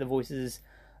silence the voices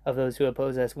of those who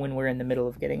oppose us when we're in the middle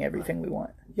of getting everything we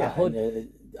want. Yeah,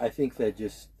 I think that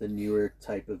just the newer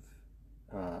type of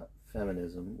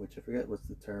feminism, which I forget what's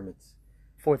the term, it's...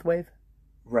 Fourth wave?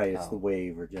 Right, it's the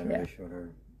wave or generation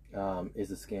or whatever, is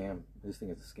a scam. I just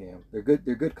think it's a scam. They're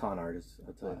good con artists,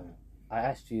 I'll tell you that. I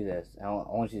asked you this, and I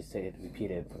want you to say it, repeat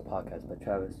it for the podcast, but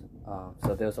Travis,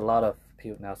 so there's a lot of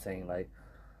people now saying, like,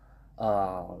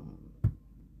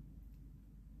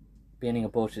 banning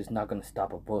abortion is not going to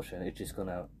stop abortion. It's just going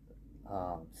to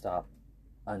stop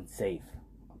unsafe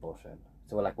abortion.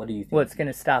 So, like, what do you think? Well, it's going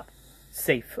to stop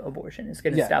safe abortion. It's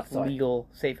going to stop legal,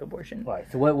 safe abortion.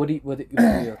 Right. So, what are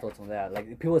your thoughts on that?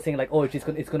 Like, people are saying, like, oh, it's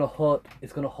going to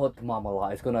hurt the mom a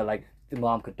lot. It's going to, like, the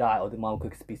mom could die or the mom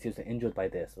could be seriously injured by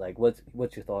this. Like, what's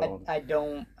your thought on? I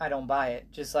don't buy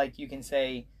it. Just like you can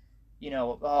say, you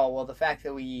know, oh, well, the fact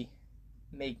that we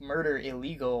make murder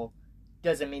illegal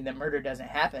doesn't mean that murder doesn't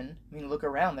happen. I mean, look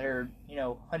around. There are, you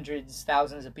know, hundreds,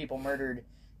 thousands of people murdered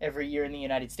every year in the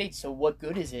United States. So what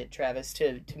good is it, Travis,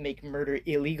 to make murder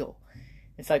illegal?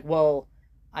 It's like, well,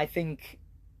 I think...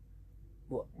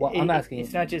 Well, I'm asking...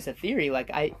 It's not just a theory.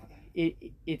 Like,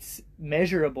 it's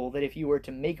measurable that if you were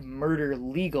to make murder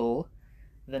legal,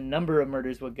 the number of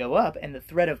murders would go up, and the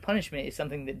threat of punishment is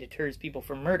something that deters people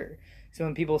from murder. So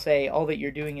when people say all that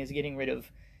you're doing is getting rid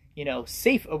of, you know,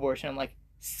 safe abortion, I'm like,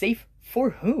 safe for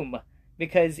whom?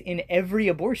 Because in every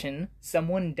abortion,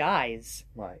 someone dies.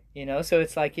 Right. You know, so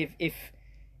it's like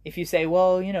if you say,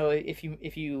 well, you know, if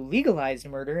you legalized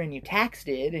murder and you taxed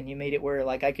it and you made it where,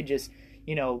 like, I could just,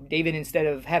 you know, David, instead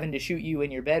of having to shoot you in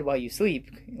your bed while you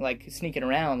sleep, like sneaking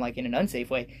around like in an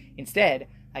unsafe way, instead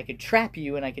I could trap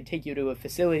you and I could take you to a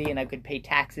facility and I could pay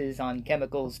taxes on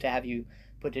chemicals to have you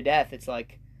put to death. It's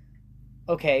like,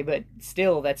 okay, but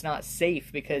still that's not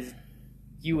safe because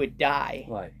you would die.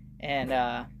 Right. And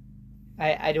I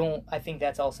think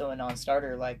that's also a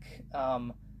non-starter. Like,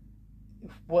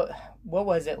 what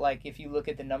was it like if you look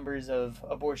at the numbers of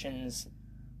abortions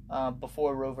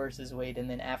before Roe versus Wade and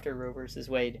then after Roe versus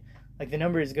Wade? Like, the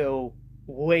numbers go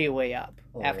way up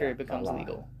after it becomes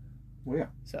legal. Well, yeah.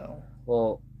 So.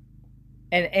 Well.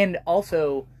 And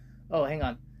also, hang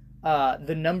on.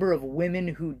 The number of women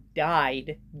who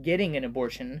died getting an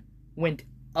abortion went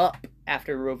up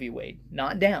after Roe v. Wade,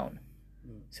 not down.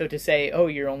 So to say, oh,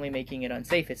 you're only making it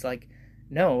unsafe, it's like,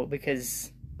 no,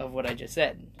 because of what I just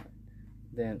said.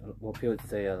 Then what people would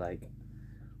say are like,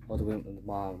 well, the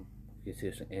mom is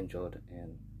seriously injured,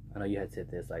 and I know you had said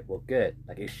this, like, well, good,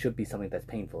 like, it should be something that's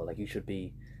painful, like, this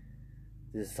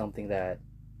is something that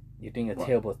you're doing a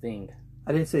terrible thing.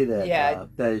 I didn't say that. Yeah.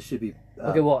 That it should be.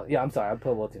 Okay, well, yeah, I'm sorry. I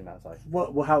put words in your mouth. Sorry.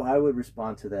 Well, how I would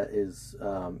respond to that is,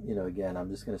 again, I'm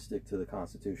just going to stick to the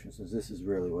Constitution since this is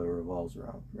really what it revolves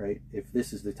around, right? If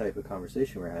this is the type of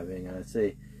conversation we're having, and I'd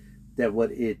say that what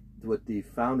the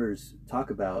founders talk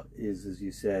about is, as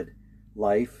you said,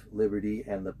 life, liberty,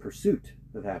 and the pursuit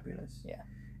of happiness. Yeah.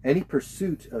 Any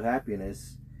pursuit of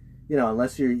happiness,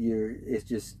 unless it's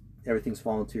just everything's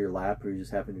fallen to your lap, or you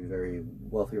just happen to be very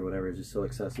wealthy or whatever, it's just so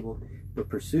accessible. But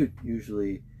pursuit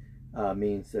usually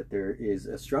means that there is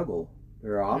a struggle.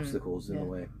 There are obstacles in the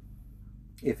way.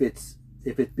 If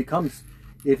it becomes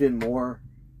even more,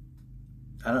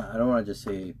 I don't want to just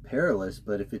say perilous,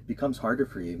 but if it becomes harder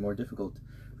for you, more difficult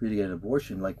for you to get an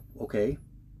abortion, like, okay,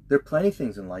 there are plenty of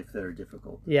things in life that are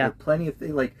difficult. Yeah. There are plenty of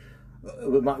things, like,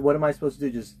 what am I supposed to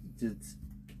do? Just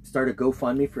start a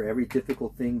GoFundMe for every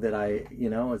difficult thing that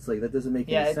it's like, that doesn't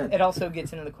make any sense. It also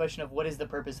gets into the question of what is the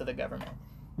purpose of the government?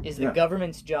 Is the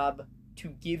government's job to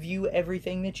give you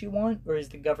everything that you want, or is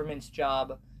the government's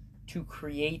job to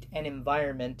create an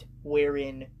environment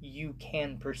wherein you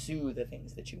can pursue the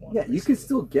things that you want? Yeah, you can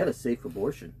still get a safe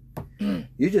abortion.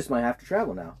 You just might have to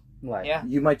travel now. Right. Yeah.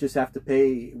 You might just have to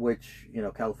pay, which,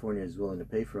 California is willing to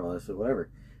pay for all this or whatever.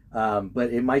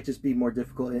 But it might just be more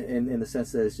difficult in the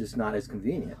sense that it's just not as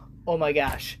convenient. Oh my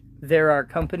gosh. There are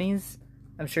companies,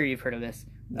 I'm sure you've heard of this,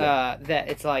 that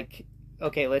it's like,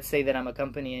 okay, let's say that I'm a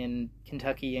company in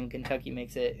Kentucky and Kentucky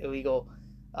makes it illegal,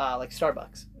 like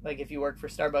Starbucks. Like if you work for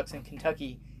Starbucks in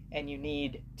Kentucky and you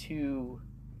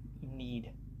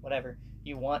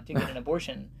want to get an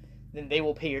abortion, then they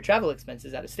will pay your travel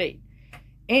expenses out of state.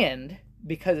 And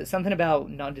because it's something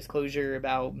about non-disclosure,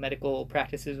 about medical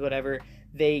practices, whatever,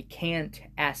 they can't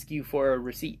ask you for a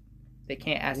receipt. They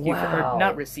can't ask you for, or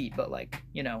not receipt, but like,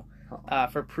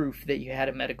 for proof that you had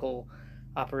a medical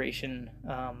operation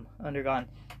undergone.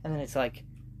 And then it's like,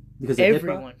 because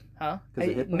everyone, huh?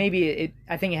 Maybe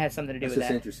I think it has something to do with that.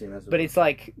 That's interesting. But it's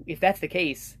like, if that's the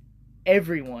case,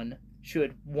 everyone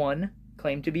should, 1,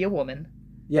 claim to be a woman.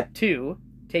 Yeah. 2,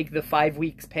 take the 5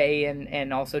 weeks pay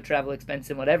and also travel expense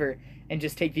and whatever, and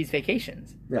just take these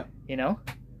vacations. Yeah.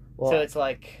 So it's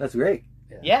like, that's great.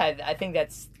 Yeah, I think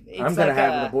that's. I'm gonna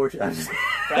have an abortion.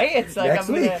 Right? It's like Next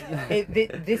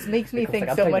week. This makes me think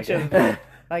so much of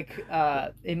like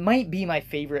it might be my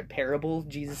favorite parable,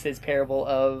 Jesus' parable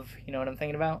of, you know what I'm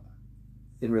thinking about?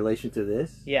 In relation to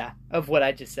this? Yeah, of what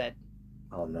I just said.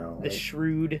 Oh no. The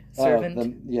shrewd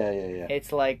servant. Yeah.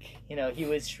 It's like, he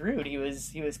was shrewd. He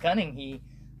was cunning. He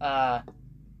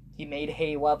made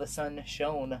hay while the sun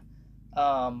shone.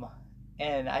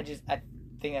 And I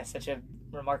think that's such a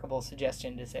remarkable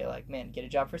suggestion to say, like, man, get a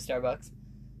job for Starbucks,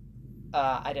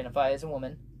 identify as a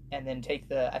woman, and then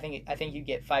take I think you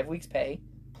get 5 weeks pay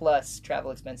plus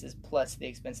travel expenses plus the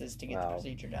expenses to get the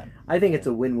procedure done. I think it's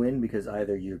a win-win because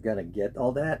either you're gonna get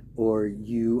all that, or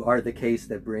you are the case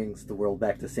that brings the world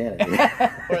back to sanity,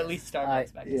 or at least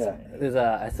Starbucks back to sanity.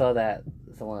 I saw that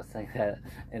someone was saying that,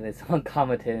 and then someone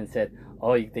commented and said,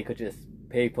 "Oh, they could just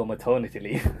pay for maternity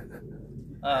leave."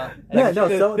 They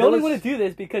only want to do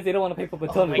this because they don't want to pay for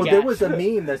maternity. Well, there was a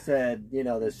meme that said,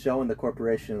 that's showing the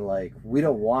corporation, like, we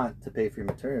don't want to pay for your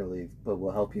maternity leave, but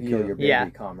we'll help you kill your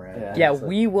baby, comrade. Yeah,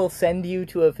 we will send you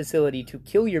to a facility to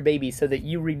kill your baby so that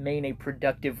you remain a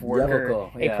productive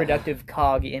worker, a productive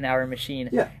cog in our machine.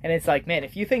 Yeah. And it's like, man,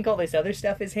 if you think all this other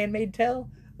stuff is Handmaid's Tale,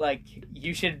 like,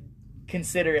 you should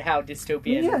consider how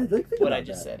dystopian what I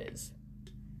just said is.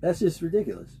 That's just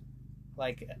ridiculous.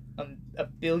 Like $1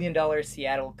 billion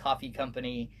Seattle coffee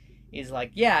company is like,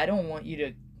 yeah, I don't want you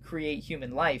to create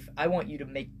human life. I want you to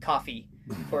make coffee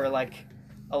for like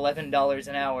 $11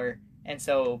 an hour. And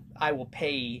so I will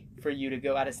pay for you to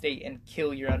go out of state and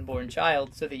kill your unborn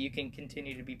child so that you can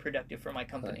continue to be productive for my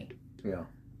company. Yeah.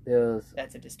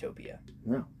 That's a dystopia.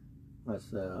 No.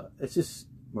 That's, it's just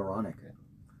moronic.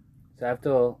 So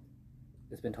after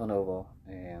it's been turned over,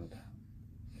 and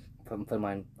from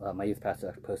my youth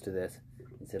pastor posted this,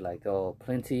 he said, like, there are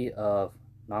plenty of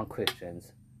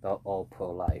non-Christians that are all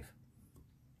pro-life.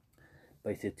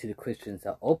 But he said to the Christians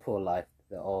that are all pro-life,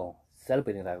 they're all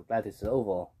celebrating life. Glad this is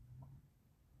over.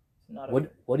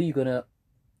 What are you gonna?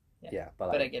 Yeah,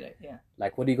 but I get it. Yeah.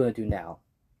 Like, what are you gonna do now?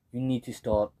 You need to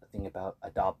start thinking about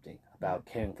adopting, about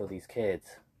caring for these kids.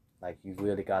 Like, you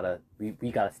really gotta.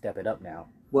 We gotta step it up now.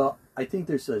 Well, I think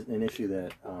there's an issue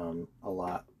that a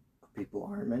lot of people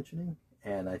aren't mentioning,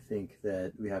 and I think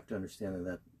that we have to understand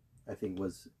that I think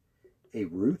was a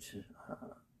root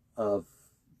of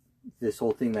this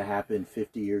whole thing that happened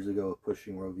 50 years ago of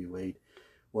pushing Roe v. Wade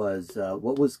was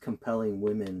what was compelling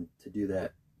women to do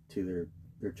that to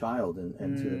their child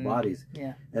and to their bodies.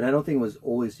 Yeah. And I don't think it was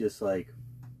always just like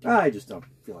I just don't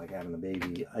feel like having a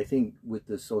baby. I think with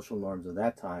the social norms of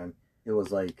that time, it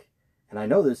was like, and I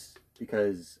know this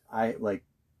because I like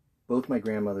both my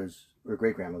grandmothers, or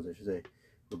great grandmothers, I should say,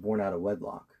 were born out of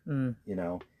wedlock. Mm. You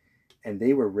know, and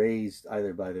they were raised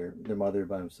either by their mother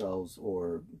by themselves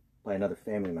or by another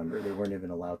family member. They weren't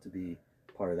even allowed to be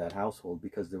part of that household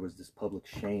because there was this public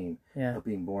shame of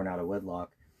being born out of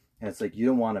wedlock. And it's like, you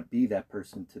don't want to be that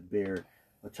person to bear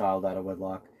a child out of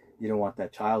wedlock. You don't want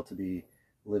that child to be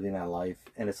living that life.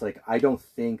 And it's like, I don't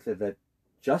think that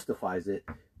justifies it,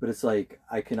 but it's like,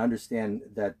 I can understand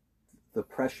that the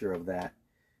pressure of that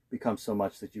becomes so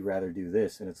much that you rather do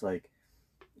this. And it's like,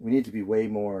 we need to be way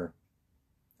more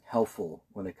helpful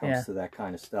when it comes to that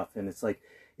kind of stuff. And it's like,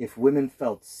 if women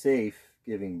felt safe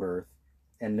giving birth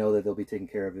and know that they'll be taken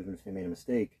care of even if they made a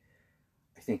mistake,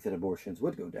 I think that abortions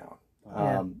would go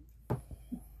down.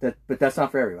 But that's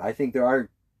not for everyone. I think there are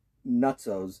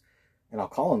nutsos, and I'll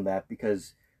call them that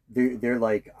because they're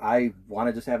like, I want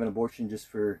to just have an abortion just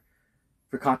for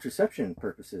contraception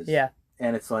purposes. Yeah.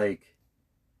 And it's like,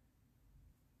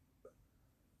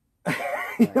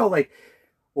 you know, like,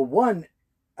 well, one,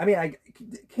 I mean,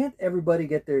 can't everybody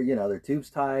get their, you know, their tubes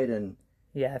tied and...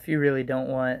 Yeah, if you really don't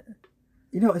want...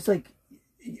 You know, it's like,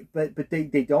 but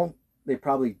they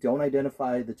probably don't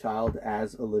identify the child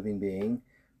as a living being,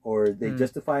 or they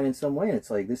justify it in some way, and it's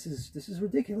like, this is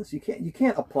ridiculous. You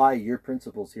can't apply your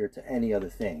principles here to any other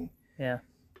thing. Yeah.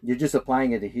 You're just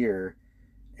applying it to here,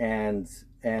 and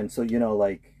so, you know,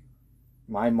 like,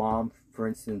 my mom, for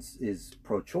instance, is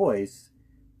pro-choice,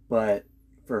 but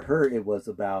for her it was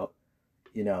about,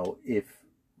 you know, if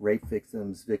rape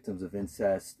victims of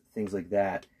incest, things like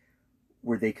that,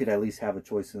 where they could at least have a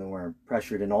choice and they weren't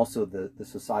pressured, and also the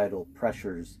societal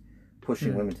pressures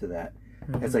pushing women to that.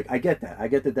 It's like, I get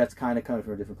that that's kind of coming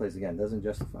from a different place. Again, doesn't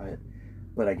justify it,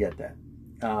 but I get that.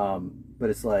 But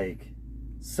it's like,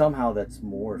 somehow that's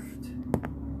morphed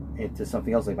into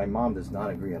something else. Like, my mom does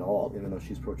not agree at all, even though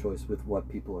she's pro-choice, with what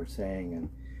people are saying, and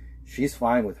she's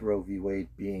fine with Roe v. Wade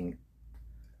being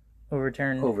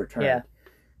overturned. Yeah.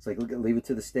 It's like, leave it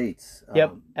to the states.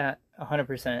 Yep,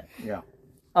 100%. Yeah.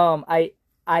 I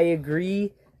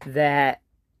agree that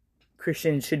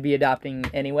Christians should be adopting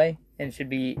anyway, and should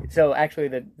be... So, actually,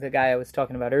 the guy I was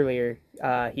talking about earlier,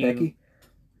 Becky?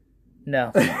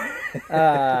 No.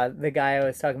 The guy I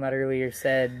was talking about earlier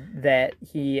said that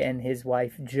he and his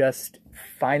wife just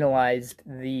finalized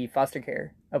the foster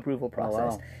care approval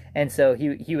process. Oh, wow. And so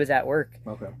he was at work.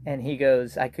 Okay. And he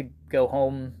goes, I could go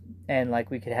home and,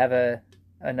 like, we could have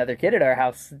another kid at our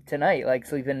house tonight, like,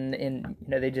 sleeping in, you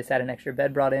know, they just had an extra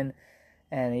bed brought in,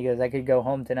 and he goes, I could go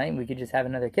home tonight and we could just have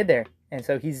another kid there. And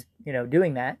so he's, you know,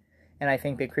 doing that, and I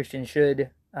think that Christians should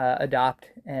adopt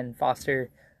and foster.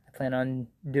 I plan on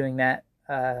doing that.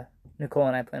 Nicole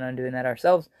and I plan on doing that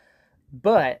ourselves,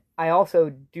 but I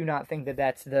also do not think that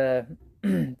that's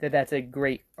that's a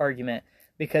great argument,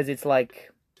 because it's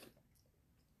like,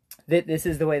 this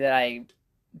is the way that I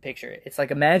picture it. It's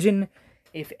like, imagine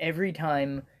if every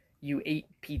time you ate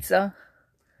pizza,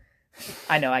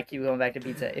 I know I keep going back to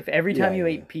pizza. If every time you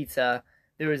ate pizza,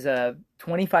 there was a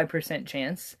 25%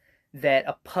 chance that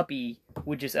a puppy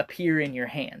would just appear in your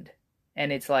hand.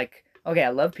 And it's like, okay, I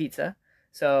love pizza,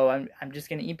 so I'm just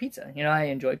going to eat pizza. You know, I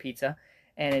enjoy pizza.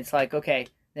 And it's like, okay,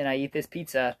 then I eat this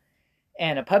pizza,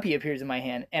 and a puppy appears in my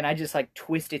hand, and I just, like,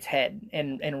 twist its head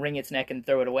and wring its neck and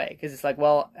throw it away. Because it's like,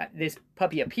 well, this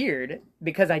puppy appeared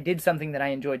because I did something that I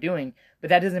enjoy doing, but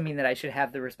that doesn't mean that I should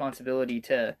have the responsibility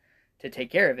to take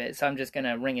care of it. So I'm just going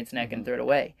to wring its neck and throw it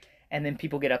away. And then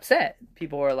people get upset.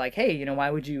 People are like, hey, you know, why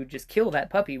would you just kill that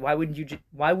puppy? Why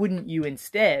wouldn't you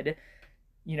instead,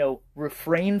 you know,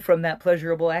 refrain from that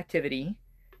pleasurable activity?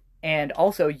 And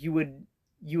also you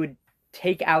would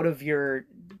take out of your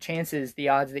chances the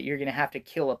odds that you're going to have to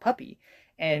kill a puppy.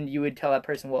 And you would tell that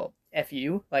person, well, F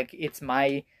you, like, it's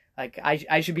my, like,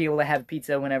 I should be able to have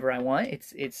pizza whenever I want.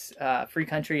 It's free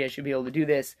country. I should be able to do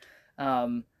this.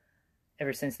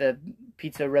 Ever since the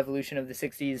pizza revolution of the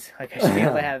 60s, like, I should be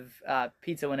able to have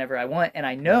pizza whenever I want. And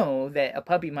I know that a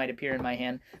puppy might appear in my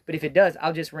hand, but if it does,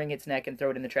 I'll just wring its neck and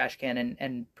throw it in the trash can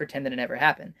and pretend that it never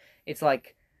happened. It's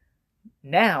like,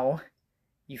 now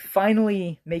you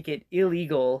finally make it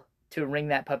illegal to wring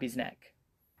that puppy's neck.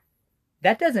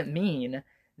 That doesn't mean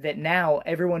that now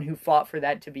everyone who fought for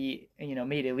that to be, you know,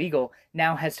 made illegal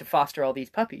now has to foster all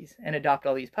these puppies and adopt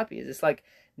all these puppies. It's like,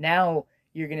 now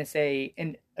you're going to say,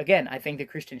 and again, I think that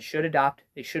Christians should adopt,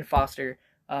 they should foster.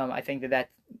 I think that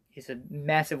is a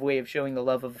massive way of showing the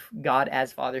love of God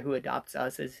as Father who adopts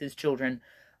us as his children.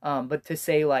 But to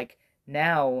say, like,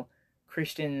 now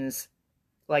Christians,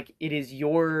 like, it is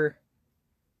your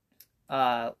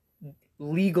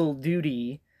legal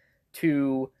duty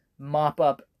to mop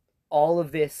up all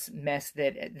of this mess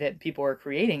that people are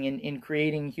creating in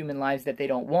creating human lives that they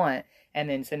don't want, and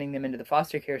then sending them into the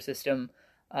foster care system.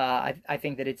 I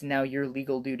think that it's now your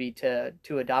legal duty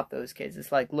to adopt those kids.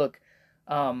 It's like, look,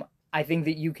 I think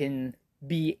that you can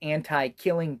be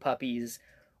anti-killing puppies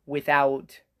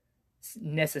without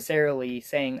necessarily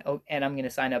saying, oh, and I'm going to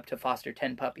sign up to foster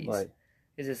 10 puppies. Right.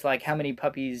 Is it's like, how many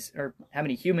puppies or how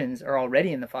many humans are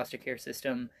already in the foster care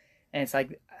system? And it's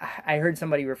like, I heard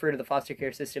somebody refer to the foster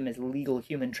care system as legal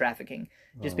human trafficking,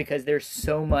 just because there's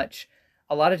so much.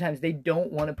 A lot of times they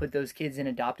don't want to put those kids in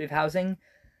adoptive housing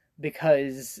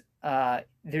because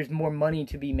there's more money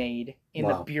to be made in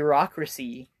the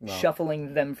bureaucracy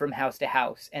shuffling them from house to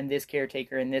house, and this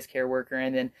caretaker and this care worker,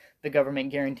 and then the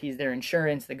government guarantees their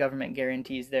insurance, the government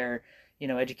guarantees their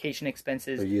education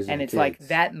expenses, and it's like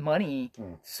that money,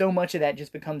 so much of that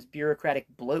just becomes bureaucratic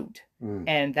bloat,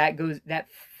 and that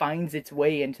finds its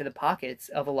way into the pockets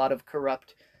of a lot of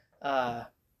corrupt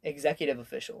executive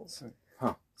officials.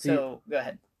 So go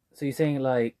ahead. So you're saying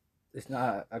like it's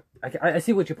not. I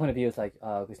see what your point of view is. Like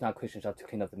it's not Christian's job to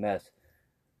clean up the mess,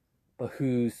 but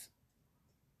who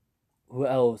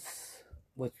else?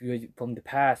 What from the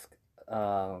past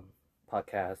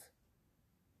podcast?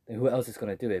 And who else is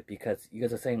going to do it? Because you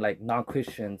guys are saying like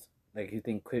non-Christians, like you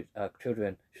think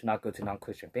children should not go to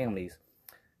non-Christian families.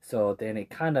 So then it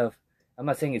kind of, I'm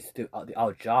not saying it's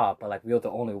our job, but like we're the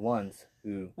only ones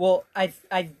who. Well, I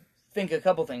think a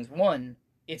couple things. One,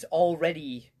 it's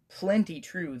already plenty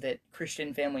true that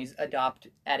Christian families adopt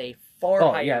at a far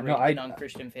higher rate than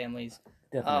non-Christian families.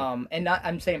 Definitely. And not,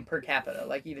 I'm saying per capita,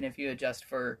 like even if you adjust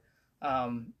for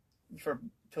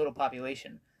total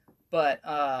population. But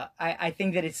I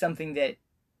think that it's something that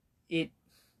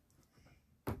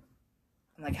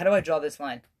like, how do I draw this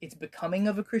line? It's becoming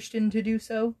of a Christian to do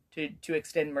so, to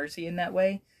extend mercy in that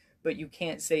way, but you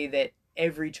can't say that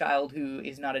every child who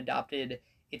is not adopted,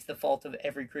 it's the fault of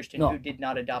every Christian who did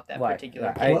not adopt that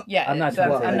particular kid. I'm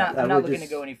not looking to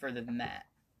go any further than that.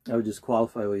 I would just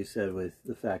qualify what you said with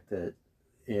the fact that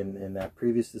in that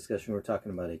previous discussion, we're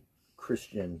talking about a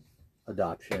Christian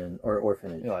adoption or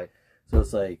orphanage. Right. So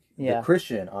it's like the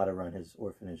Christian ought to run his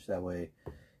orphanage that way.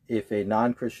 If a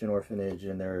non-Christian orphanage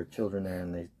and there are children there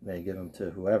and they give them to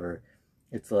whoever,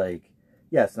 it's like,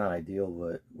 yeah, it's not ideal,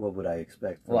 but what would I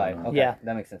expect from Right. Okay. Yeah,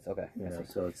 that makes sense. Okay.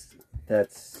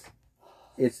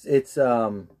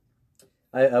 So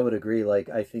I would agree. Like,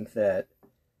 I think that,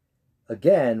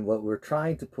 again, what we're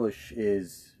trying to push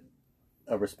is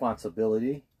a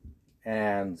responsibility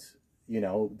and,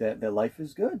 that life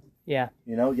is good. Yeah.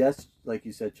 Yes, like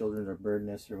you said, children are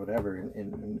burdenous or whatever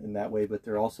in that way, but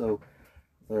they're also,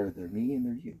 they're me and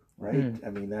they're you, right? I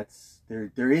mean,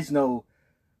 there is no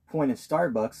point in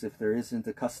Starbucks if there isn't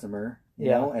a customer, you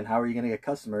know, and how are you going to get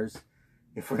customers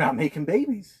if we're not making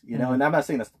babies, and I'm not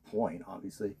saying that's the point,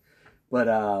 obviously, but,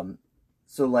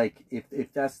 so like,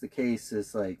 if that's the case,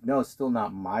 it's like, no, it's still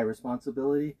not my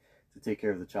responsibility to take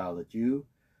care of the child that you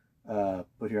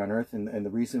put here on earth, and the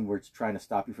reason we're trying to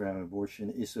stop you from having an abortion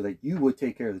is so that you would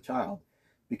take care of the child,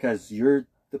 because you're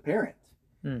the parent,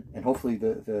 and hopefully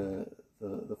the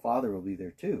father will be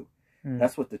there too.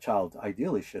 That's what the child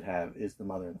ideally should have, is the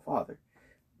mother and the father.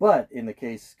 But in the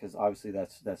case, because obviously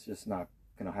that's just not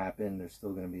going to happen, there's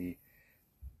still going to be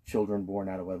children born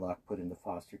out of wedlock put into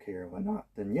foster care and whatnot,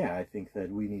 then yeah, I think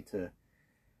that we need to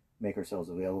make ourselves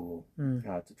available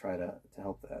to try to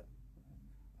help that.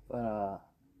 But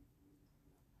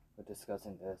we're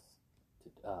discussing this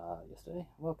yesterday.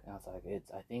 Look, I was like,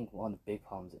 I think one of the big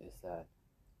problems is that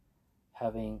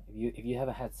if you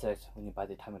haven't had sex when by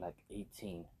the time you're like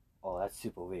 18, oh, that's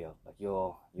super real. Like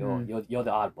you're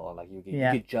the oddball. Like you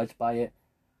get judged by it.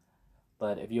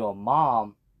 But if you're a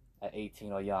mom at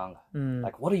 18 or young,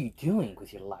 like what are you doing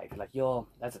with your life? Like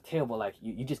that's a terrible, like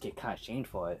you just get kind of shamed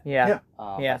for it.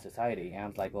 By society. And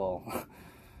I'm like, well,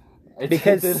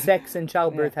 because sex and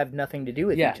childbirth have nothing to do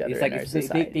with each other. It's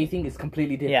like they think it's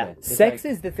completely different. Yeah, sex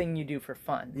is the thing you do for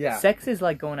fun. Yeah, sex is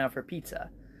like going out for pizza.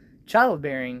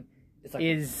 Childbearing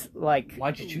is like,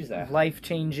 why'd you choose that? Life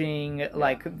changing,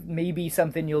 like maybe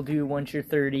something you'll do once you're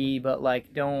 30, but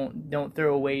like don't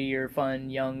throw away your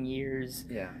fun young years.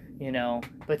 Yeah,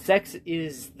 But sex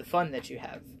is the fun that you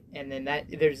have, and then that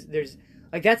there's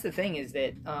like, that's the thing, is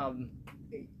that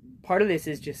part of this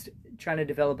is just trying to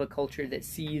develop a culture that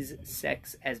sees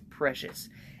sex as precious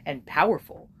and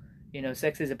powerful.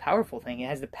 Sex is a powerful thing. It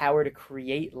has the power to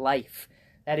create life.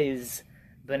 That is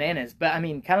bananas. But I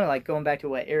mean, kind of like going back to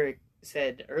what Eric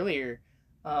said earlier,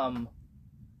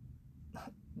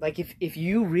 like if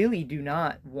you really do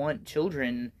not want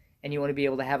children and you want to be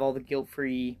able to have all the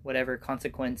guilt-free, whatever,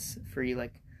 consequence-free,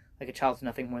 like like a child's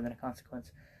nothing more than a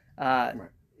consequence. Right.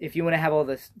 If you want to have all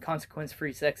this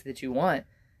consequence-free sex that you want,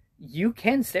 you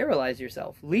can sterilize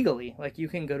yourself legally. Like, you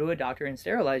can go to a doctor and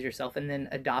sterilize yourself and then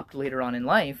adopt later on in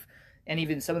life. And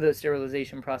even some of those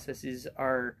sterilization processes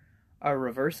are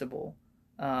reversible.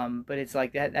 But it's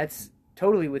like that's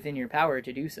totally within your power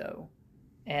to do so.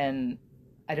 And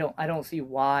I don't see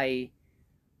why,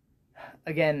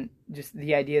 again, just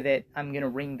the idea that I'm going to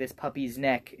wring this puppy's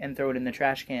neck and throw it in the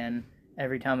trash can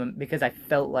every time because I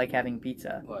felt like having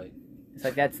pizza. Right. It's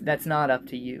like, that's not up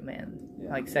to you, man.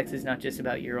 Yeah. Like, sex is not just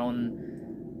about your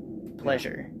own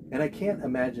pleasure. And I can't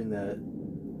imagine that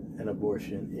an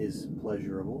abortion is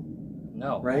pleasurable,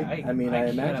 No. right? I mean, I can't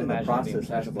imagine the it being process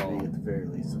has to be, pleasurable. at the very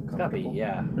least, It's gotta be, uncomfortable.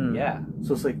 yeah. Yeah.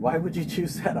 So it's like, why would you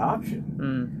choose that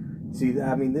option? See,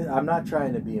 I mean, I'm not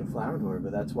trying to be inflammatory,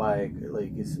 but that's why,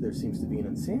 like, there seems to be an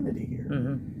insanity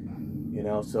here. You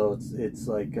know, so it's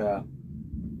like,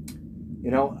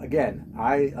 you know, again,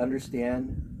 I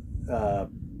understand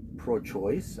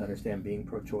pro-choice. I understand being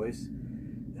pro-choice,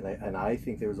 and I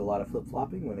think there was a lot of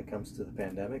flip-flopping when it comes to the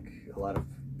pandemic. A lot of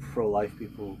pro-life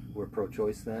people were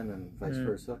pro-choice then, and vice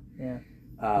versa. Yeah.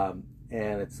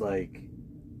 And it's like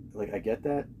I get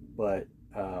that, but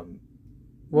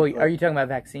Well, are you talking about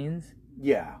vaccines?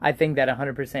 yeah. I think that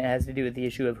 100% has to do with the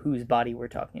issue of whose body we're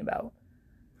talking about.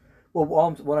 Well,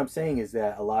 what I'm saying is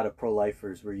that a lot of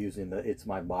pro-lifers were using the "it's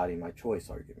my body, my choice"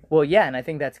 argument. Well, yeah, and I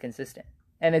think that's consistent.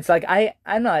 And it's like,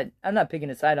 I'm not picking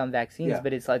a side on vaccines, Yeah.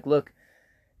 but it's like, look,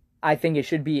 I think it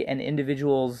should be an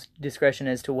individual's discretion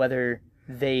as to whether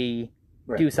they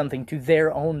Right. do something to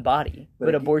their own body. But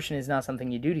But if you- abortion is not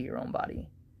something you do to your own body.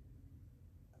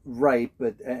 Right,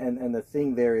 but and the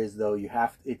thing there is, though,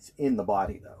 it's in the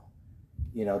body, though.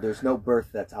 You know, there's no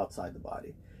birth that's outside the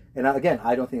body. And again,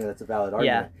 I don't think that's a valid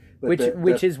argument. But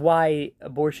Which is why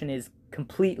abortion is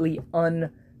completely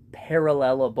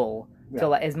unparallelable. Yeah. So,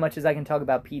 like, as much as I can talk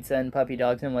about pizza and puppy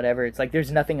dogs and whatever, it's like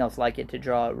there's nothing else like it to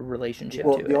draw a relationship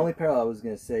well, to the it. only parallel I was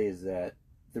going to say is that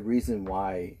the reason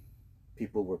why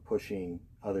people were pushing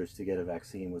others to get a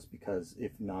vaccine was because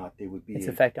if not, they would be Its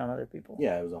effect on other people.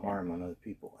 Yeah, it was a harm on other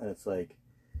people, and it's like,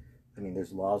 I mean,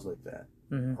 there's laws like that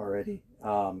already.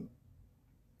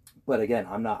 But again,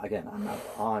 I'm not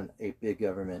on a big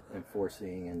government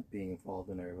enforcing and being involved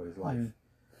in everybody's life.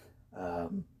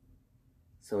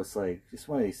 So it's like just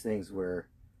one of these things where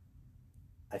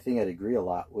I think I'd agree a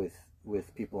lot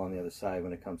with people on the other side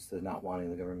when it comes to not wanting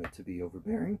the government to be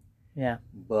overbearing. Yeah.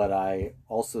 But I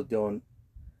also don't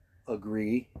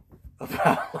agree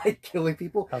about like killing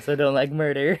people. Also don't like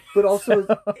murder. But also,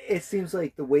 it seems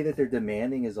like the way that they're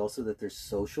demanding is also that they're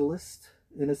socialist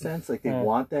in a sense. Like they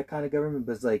want that kind of government,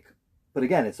 but it's like, but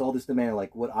again, it's all this demand.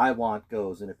 Like what I want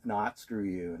goes, and if not, screw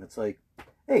you. And it's like,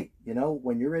 hey, you know,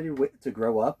 when you're ready to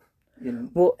grow up.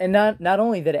 Well, and not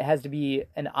only that it has to be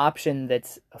an option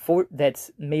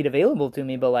that's made available to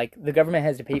me, but like the government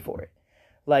has to pay for it.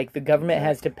 Like the government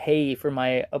has to pay for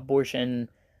my abortion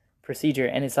procedure,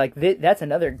 and it's like that's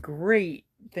another great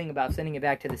thing about sending it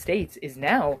back to the States is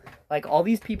now like all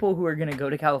these people who are going to go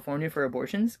to California for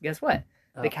abortions, guess what?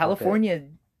 The California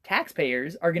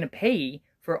taxpayers are going to pay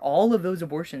for all of those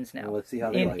abortions now. Well, let's see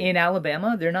how they in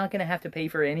Alabama, they're not going to have to pay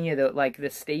for any of the like the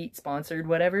state sponsored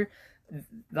whatever.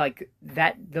 Like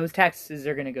that, those taxes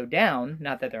are going to go down.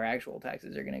 Not that their actual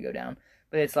taxes are going to go down,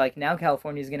 but it's like now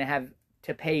California is going to have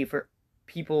to pay for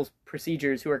people's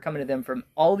procedures who are coming to them from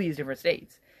all these different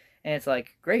states. And it's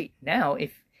like, great. Now,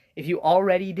 if you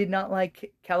already did not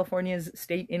like California's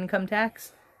state income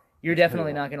tax, you're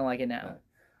definitely not going to like it now.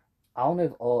 I don't know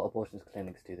if all abortion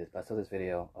clinics do this, but I saw this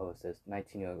video of this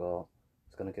 19-year-old girl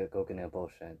was going to go get an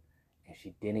abortion, and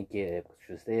she didn't get it because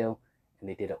she was ill, and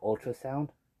they did an ultrasound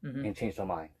and changed her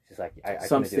mind. She's like, I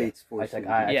some can't states do it. force you I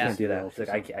to can't do that. do She's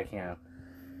like, I can't.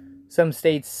 Some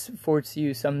states force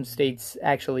you. Some states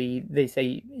actually, they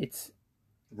say it's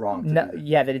wrong. that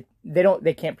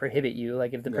they can't prohibit you.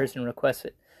 Like if the person requests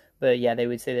it, but yeah, they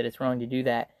would say that it's wrong to do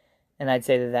that. And I'd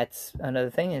say that that's another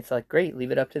thing. It's like, great,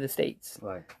 leave it up to the states.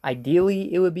 Right.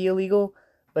 Ideally, it would be illegal,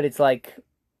 but it's like,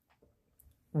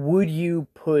 would you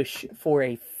push for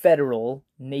a federal,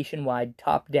 nationwide,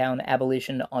 top-down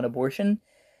abolition on abortion?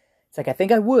 It's like, I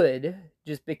think I would,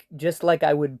 just like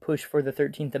I would push for the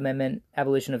 13th Amendment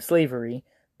abolition of slavery,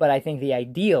 but I think the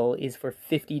ideal is for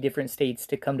 50 different states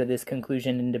to come to this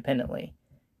conclusion independently.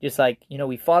 Just like,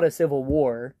 we fought a civil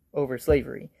war over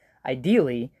slavery.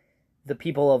 Ideally, the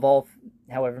people of all,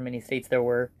 however many states there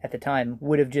were at the time,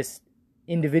 would have just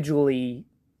individually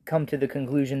come to the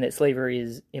conclusion that slavery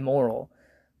is immoral.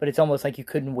 But it's almost like you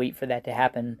couldn't wait for that to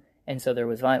happen, and so there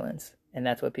was violence. And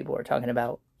that's what people are talking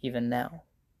about even now.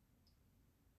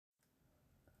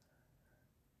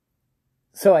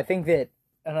 So I think that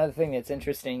another thing that's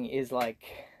interesting is, like,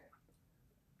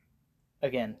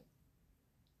 again,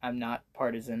 I'm not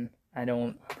partisan. I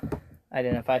don't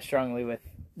identify strongly with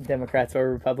Democrats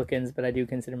or Republicans, but I do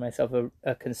consider myself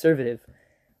a conservative.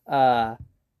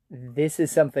 This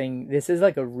is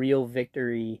like a real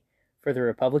victory for the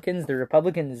Republicans. The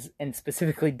Republicans, and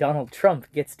specifically Donald Trump,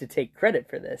 gets to take credit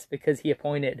for this because he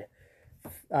appointed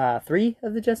 3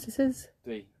 of the justices,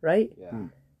 3. right? Yeah.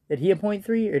 Did he appoint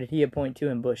 3 or did he appoint 2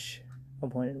 and Bush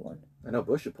appointed 1? I know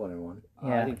Bush appointed 1.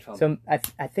 Yeah. I think Trump. So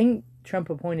I think Trump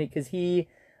appointed, because he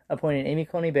appointed Amy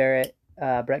Coney Barrett,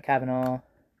 Brett Kavanaugh. I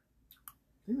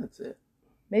think that's it.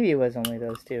 Maybe it was only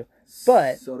those 2.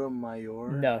 But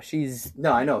Sotomayor. no, she's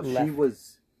No, I know left. she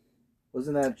was.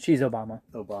 Wasn't that she's Obama.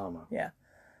 Obama?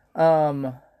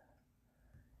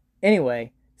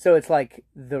 Anyway, so it's like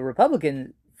the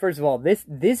Republican. First of all, this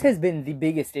has been the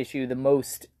biggest issue, the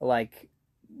most, like,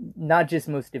 not just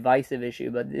most divisive issue,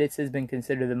 but this has been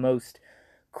considered the most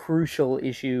crucial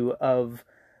issue of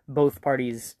both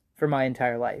parties for my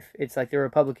entire life. It's like the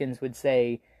Republicans would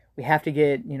say, we have to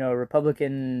get, a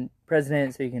Republican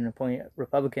president so you can appoint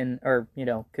Republican or,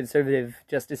 conservative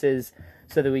justices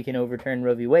so that we can overturn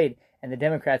Roe v. Wade. And the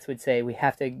Democrats would say, we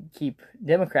have to keep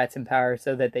Democrats in power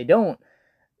so that they don't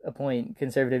appoint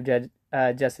conservative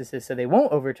justices so they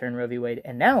won't overturn Roe v. Wade.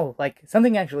 And now, like,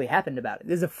 something actually happened about it.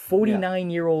 This is a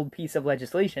 49-year-old piece of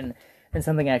legislation, and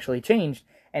something actually changed.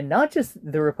 And not just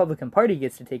the Republican Party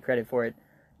gets to take credit for it.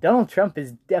 Donald Trump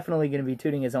is definitely going to be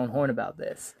tooting his own horn about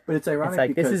this. But it's ironic, it's like,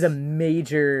 because this is a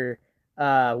major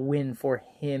win for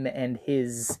him and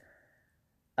his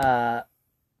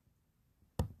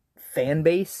fan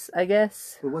base, I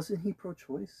guess. But wasn't he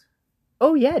pro-choice?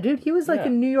 Oh yeah, dude, he was like Yeah. a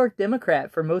New York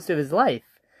Democrat for most of his life.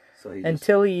 So he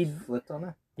Until he flipped on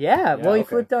that. Yeah, well, he okay.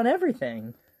 flipped on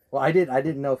everything. Well, I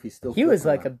didn't know if he still. He was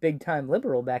flipped on like a big time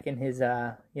liberal back in his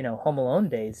Home Alone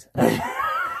days. I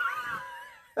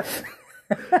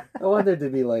want there to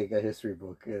be like a history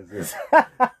book as this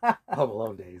Home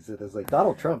Alone days. It was like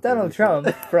Donald Trump. Donald Trump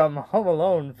from Home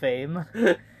Alone fame.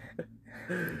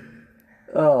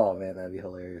 Oh man, that'd be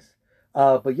hilarious.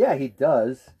 But yeah, he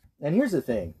does. And here's the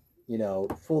thing,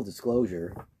 full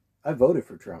disclosure, I voted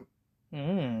for Trump.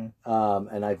 Mm.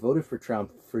 And I voted for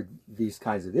Trump for these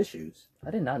kinds of issues.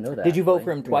 I did not know that. Did you vote actually.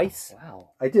 for him twice?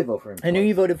 Wow. I did vote for him. I knew twice.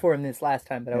 you voted for him this last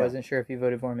time, but I Yeah. wasn't sure if you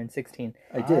voted for him in 16.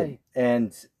 I did.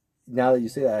 And now that you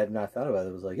say that, I had not thought about it.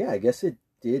 It was like, yeah, I guess it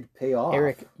did pay off.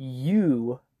 Eric,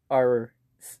 you are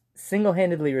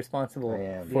single-handedly responsible I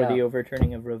am. for the Yeah.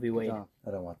 overturning of Roe v. Wade. Yeah.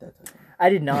 I don't want that to happen. I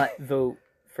did not vote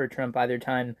for Trump either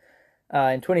time.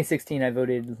 In 2016, I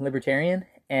voted Libertarian,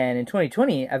 and in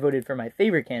 2020, I voted for my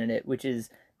favorite candidate, which is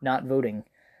not voting.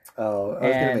 Oh, I was going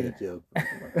to And- make a joke.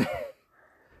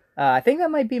 I think that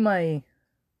might be my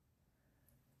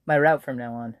route from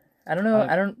now on. I don't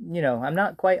know. I'm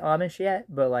not quite Amish yet,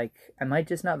 but like, I might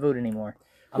just not vote anymore.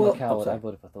 I'm Well, a coward. sorry. I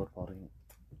voted for third party.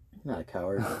 You're not a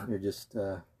coward. You're just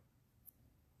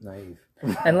naive.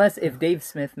 Unless if Dave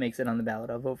Smith makes it on the ballot,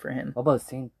 I'll vote for him. What about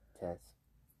Saint Tess?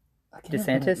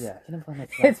 DeSantis? Yeah, I can't find that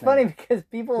last It's funny name. because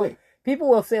people Wait.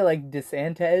 will say like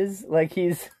DeSantis, like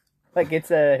he's like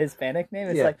it's a Hispanic name.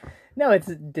 It's Yeah. like, no, it's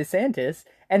DeSantis.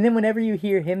 And then whenever you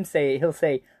hear him say it, he'll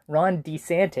say Ron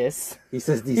DeSantis. He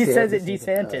says DeSantis. He says it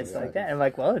DeSantis Oh, like yeah. that. I'm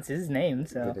like, well, it's his name, It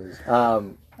so. is.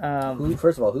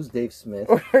 First of all, who's Dave Smith?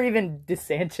 Or even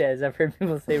DeSanchez. I've heard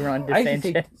people say Ron I used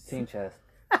to say DeSanchez. Saint Chess.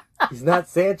 He's not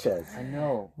Sanchez. I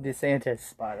know.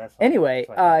 DeSantis. But that's Anyway, that's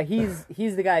what I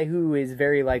he's the guy who is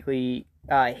very likely.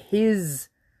 His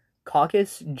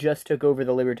caucus just took over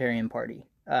the Libertarian Party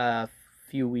a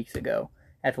few weeks ago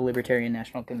at the Libertarian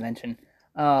National Convention,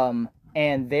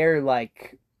 and they're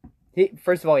like,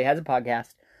 first of all, he has a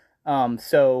podcast, and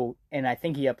I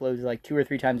think he uploads like 2 or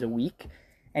 3 times a week,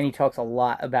 and he talks a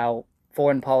lot about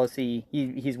foreign policy.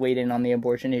 He's weighed in on the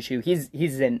abortion issue.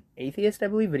 He's an atheist, I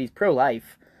believe, but he's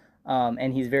pro-life,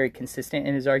 and he's very consistent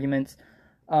in his arguments.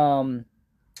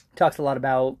 Talks a lot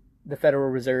about the Federal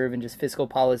Reserve and just fiscal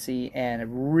policy, and I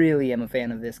really am a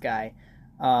fan of this guy.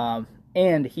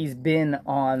 And he's been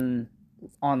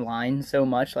online so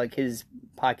much, like his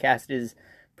podcast is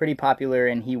pretty popular,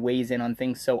 and he weighs in on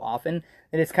things so often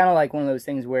that it's kind of like one of those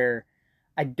things where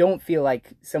I don't feel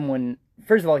like someone,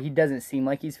 first of all, he doesn't seem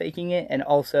like he's faking it, and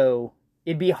also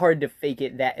it'd be hard to fake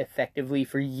it that effectively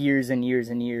for years and years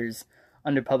and years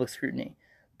under public scrutiny.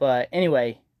 But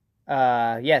anyway,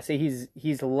 so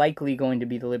he's likely going to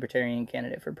be the Libertarian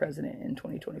candidate for president in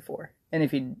 2024. And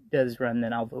if he does run,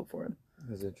 then I'll vote for him.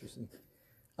 That's interesting.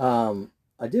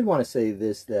 I did want to say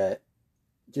this, that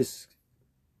just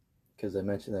because I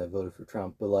mentioned that I voted for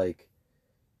Trump, but like,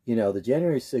 the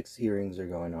January 6th hearings are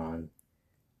going on,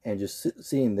 and just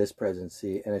seeing this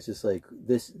presidency, and it's just like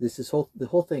the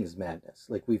whole thing is madness.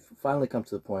 Like we've finally come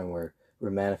to the point where we're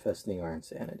manifesting our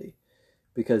insanity,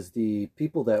 because the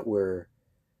people that we're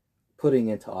putting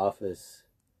into office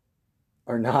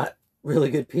are not really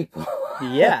good people.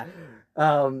 Yeah.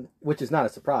 Which is not a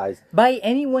surprise. By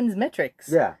anyone's metrics.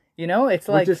 Yeah. You know, it's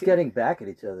We're like... just getting back at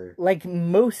each other. Like,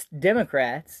 most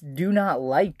Democrats do not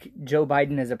like Joe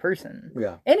Biden as a person.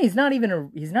 Yeah. And he's not even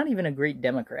a great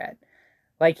Democrat.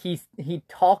 Like, he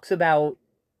talks about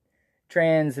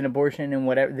trans and abortion and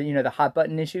whatever, you know, the hot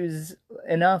button issues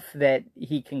enough that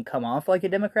he can come off like a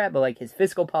Democrat, but like his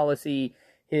fiscal policy,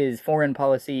 his foreign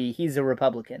policy, he's a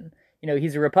Republican. You know,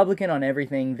 he's a Republican on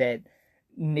everything that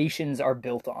nations are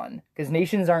built on. Because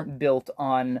nations aren't built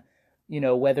on, you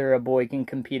know, whether a boy can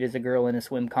compete as a girl in a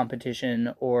swim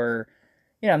competition, or,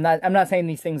 you know, I'm not saying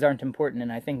these things aren't important,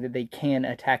 and I think that they can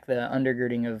attack the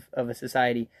undergirding of a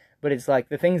society, but it's like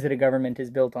the things that a government is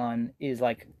built on is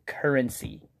like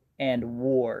currency and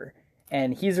war,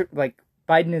 and he's like,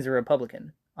 Biden is a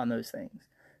Republican on those things.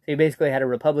 So you basically had a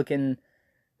Republican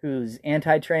who's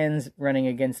anti-trans running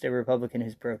against a Republican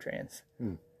who's pro-trans.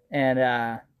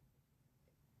 And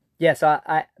yeah, so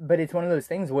but it's one of those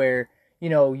things where, you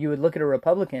know, you would look at a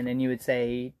Republican and you would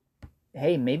say,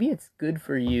 hey, maybe it's good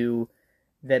for you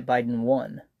that Biden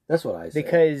won. That's what I say.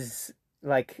 Because,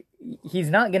 like, he's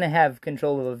not going to have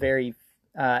control of a very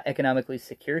economically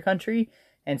secure country.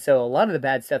 And so a lot of the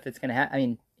bad stuff that's going to happen, I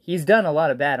mean, he's done a lot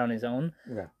of bad on his own.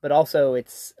 Yeah. But also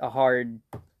it's a hard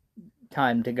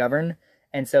time to govern.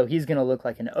 And so he's going to look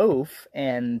like an oaf.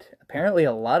 And apparently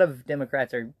a lot of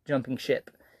Democrats are jumping ship.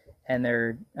 And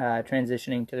they're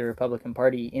transitioning to the Republican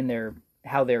Party in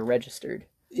how they're registered.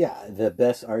 Yeah, the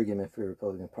best argument for the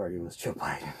Republican Party was Joe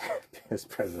Biden as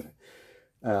president.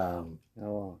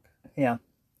 Yeah.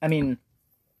 I mean,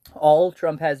 all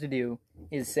Trump has to do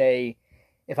is say,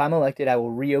 if I'm elected, I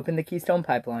will reopen the Keystone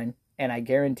Pipeline, and I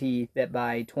guarantee that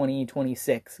by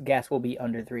 2026, gas will be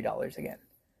under $3 again.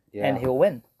 Yeah. And he'll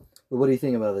win. But what do you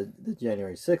think about the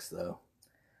January 6th, though?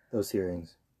 Those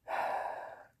hearings?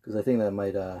 Because I think that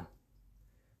might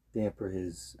damper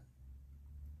his...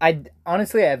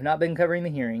 Honestly, I have not been covering the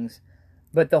hearings,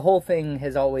 but the whole thing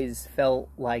has always felt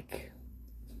like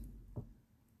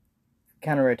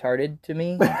kind of retarded to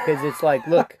me, because it's like,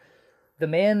 look, the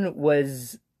man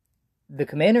was the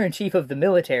commander-in-chief of the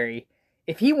military.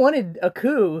 If he wanted a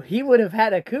coup, he would have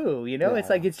had a coup, you know? Yeah. It's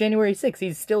like, it's January 6th.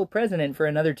 He's still president for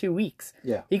another 2 weeks.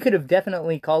 Yeah. He could have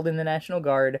definitely called in the National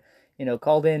Guard, you know,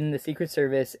 called in the Secret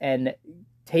Service and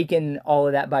taken all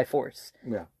of that by force.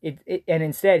 Yeah. And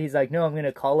instead, he's like, no, I'm going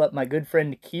to call up my good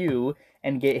friend Q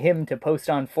and get him to post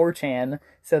on 4chan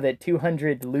so that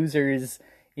 200 losers,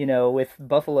 you know, with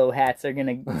buffalo hats are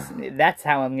going to... That's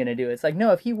how I'm going to do it. It's like,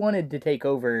 no, if he wanted to take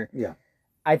over... Yeah.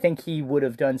 I think he would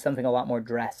have done something a lot more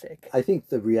drastic. I think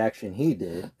the reaction he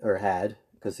did, or had,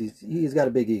 because he's got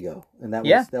a big ego, and that's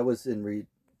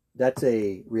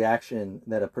a reaction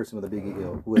that a person with a big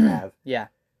ego would have. Yeah.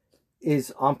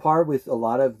 Is on par with a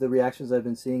lot of the reactions I've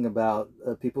been seeing about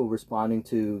people responding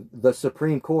to the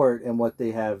Supreme Court and what they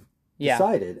have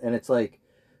decided. And it's like,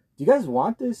 do you guys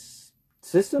want this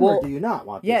system, or do you not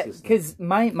want this system? Yeah, because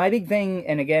my big thing,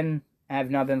 and again, I have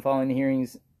not been following the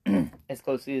hearings as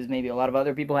closely as maybe a lot of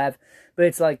other people have, but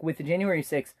it's like, with the January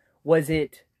 6th, was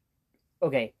it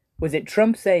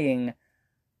Trump saying,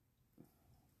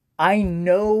 I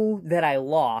know that I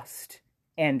lost,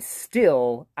 and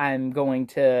still I'm going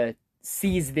to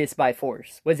seize this by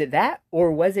force? Was it that,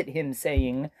 or was it him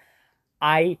saying,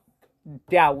 I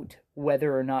doubt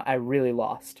whether or not I really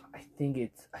lost? I think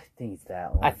it's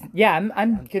that one.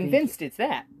 I'm convinced it's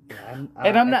that. And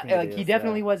I'm not, like, he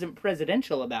definitely wasn't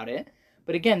presidential about it.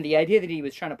 But again, the idea that he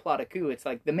was trying to plot a coup, it's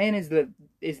like, the man is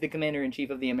the commander-in-chief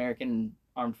of the American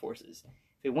Armed Forces.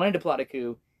 If he wanted to plot a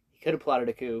coup, he could have plotted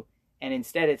a coup. And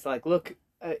instead, it's like, look,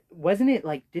 wasn't it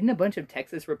like, didn't a bunch of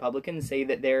Texas Republicans say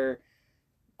that they're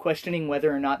questioning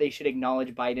whether or not they should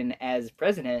acknowledge Biden as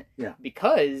president? Yeah.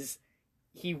 Because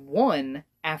he won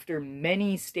after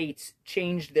many states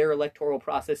changed their electoral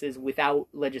processes without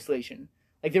legislation.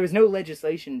 Like, there was no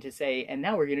legislation to say, and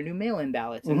now we're going to do mail-in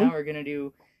ballots, and now we're going to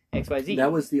do XYZ.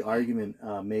 That was the argument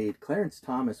made. Clarence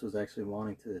Thomas was actually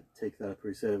wanting to take that up,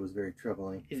 where he said it was very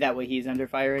troubling. Is that what he's under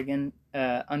fire again?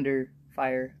 Under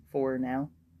fire for now?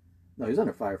 No, he's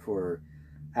under fire for,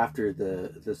 after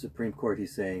the Supreme Court,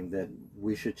 he's saying that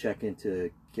we should check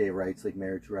into gay rights, like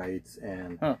marriage rights,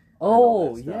 and... Huh.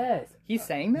 Oh, yes. He's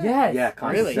saying that? Yes. Yeah,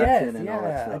 contraception and all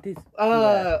that stuff.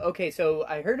 Okay, so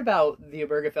I heard about the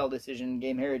Obergefell decision,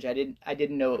 gay marriage. I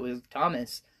didn't know it was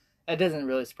Thomas. That doesn't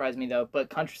really surprise me, though. But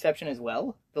contraception as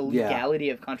well? The Yeah. legality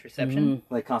of contraception?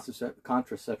 Like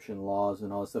contraception laws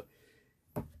and all this stuff.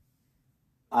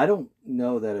 I don't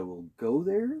know that it will go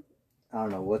there. I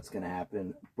don't know what's going to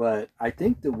happen. But I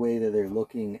think the way that they're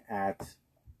looking at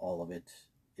all of it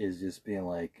is just being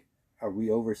like, are we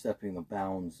overstepping the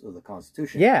bounds of the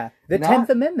Constitution? Yeah. The Not- 10th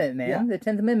Amendment, man. Yeah. The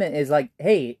 10th Amendment is like,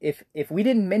 hey, if we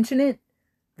didn't mention it,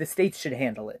 the states should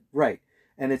handle it. Right.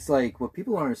 And it's like, what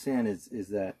people don't understand is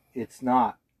that it's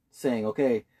not saying,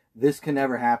 okay, this can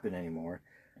never happen anymore.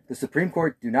 The Supreme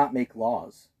Court do not make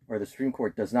laws, or the Supreme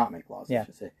Court does not make laws, Yeah. I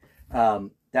should say.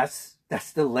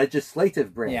 That's the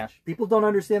legislative branch. Yeah. People don't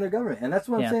understand their government. And that's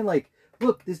what I'm Yeah. saying, like,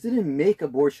 look, this didn't make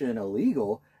abortion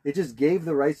illegal. It just gave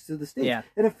the rights to the states. Yeah.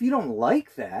 And if you don't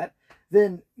like that,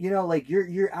 then, you know, like,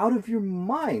 you're out of your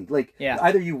mind. Like, Yeah.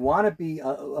 either you want to be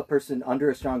a person under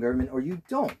a strong government or you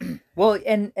don't. Well,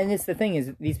 and it's the thing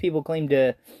is, these people claim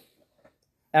to...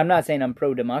 I'm not saying I'm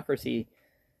pro-democracy,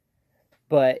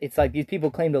 but it's like these people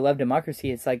claim to love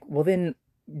democracy. It's like, well, then,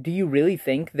 do you really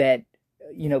think that,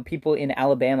 you know, people in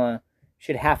Alabama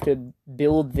should have to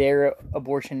build their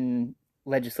abortion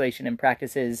legislation and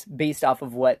practices based off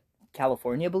of what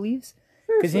California believes?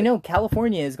 Because, you know,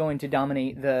 California is going to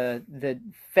dominate the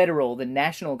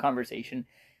national conversation.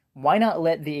 Why not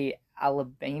let the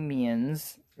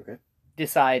Alabamians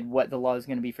decide what the law is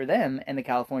going to be for them, and the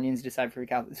Californians decide for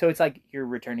California? So it's like you're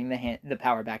returning the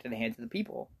power back to the hands of the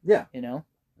people. Yeah. You know?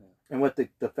 And what the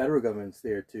federal government's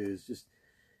there to is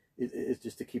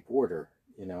just to keep order,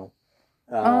 you know.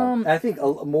 I think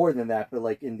more than that, but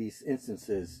like in these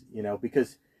instances, you know,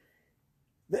 because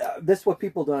this what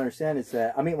people don't understand is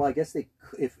that, I mean, well, I guess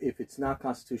if it's not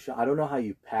constitutional, I don't know how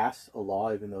you pass a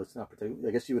law even though it's not protected.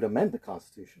 I guess you would amend the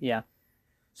Constitution. Yeah.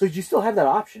 So you still have that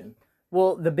option.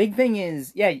 Well, the big thing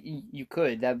is, yeah, you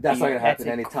could. That's not going to happen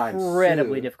anytime soon.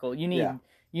 Incredibly difficult. You need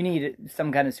Yeah.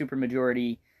 some kind of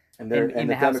supermajority. And in the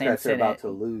the House and Democrats are about Senate. to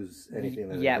lose anything.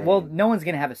 That Yeah, they're well, gaining. no one's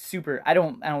going to have a super... I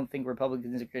don't think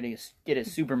Republicans are going to get a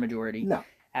super majority No.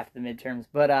 after the midterms.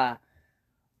 But,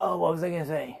 what was I going to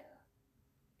say?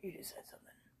 You just said something.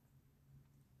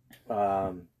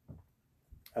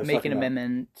 I was Make talking an about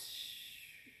amendment.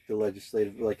 the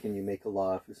legislative, like, can you make a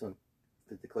law if it's to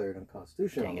declare it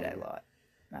unconstitutional? Dang it,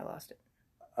 I lost it.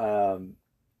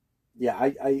 Yeah,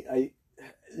 I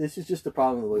this is just the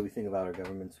problem with the way we think about our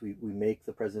governments. We make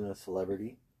the president a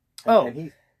celebrity.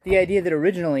 And the idea that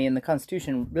originally in the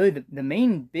Constitution, really the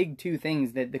main big two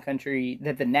things that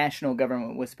the national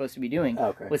government was supposed to be doing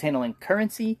was handling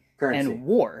currency and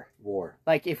war.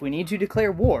 Like, if we need to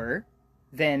declare war,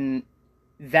 then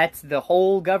that's the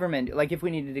whole government. Like, if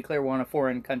we need to declare war on a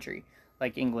foreign country,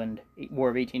 like England, War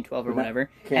of 1812 or whatever,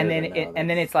 and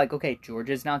then it's like, okay,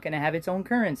 Georgia's not going to have its own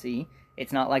currency.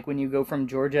 It's not like when you go from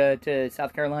Georgia to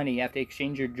South Carolina, you have to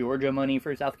exchange your Georgia money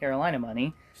for South Carolina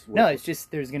money. No, it's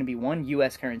just there's going to be one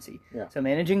U.S. currency. Yeah. So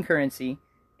managing currency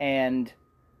and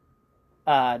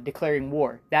declaring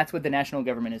war, that's what the national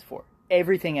government is for.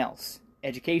 Everything else,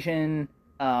 education,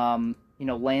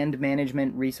 land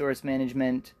management, resource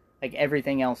management, like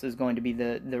everything else is going to be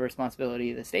the responsibility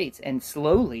of the states. And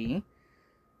slowly,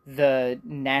 the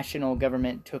national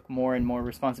government took more and more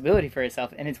responsibility for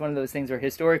itself. And it's one of those things where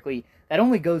historically, that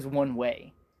only goes one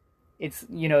way. It's,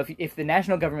 if the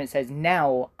national government says,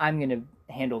 now I'm going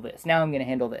to handle this, now I'm going to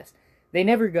handle this, they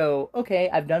never go, okay,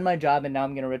 I've done my job and now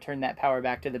I'm going to return that power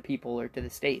back to the people or to the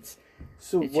states.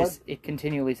 So it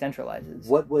continually centralizes.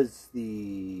 What was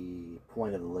the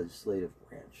point of the legislative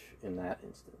branch in that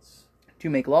instance? To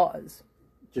make laws.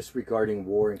 Just regarding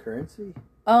war and currency?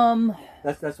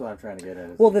 That's what I'm trying to get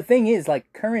at. Well, the thing is,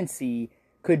 like, currency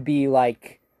could be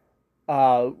like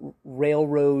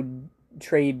railroad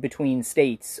trade between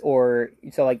states, or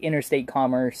so like interstate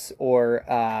commerce, or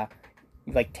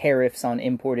like tariffs on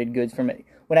imported goods from it.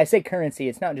 When I say currency,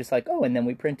 it's not just like, oh, and then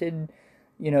we printed,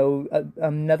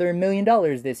 another $1 million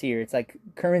this year. It's like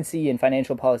currency and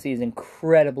financial policy is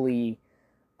incredibly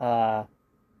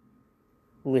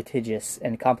litigious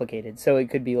and complicated. So it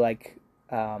could be like,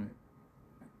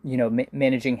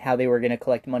 managing how they were going to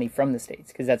collect money from the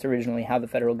states, because that's originally how the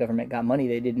federal government got money.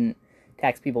 They didn't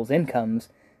tax people's incomes.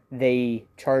 They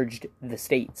charged the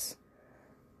states.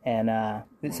 And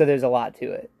so there's a lot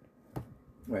to it.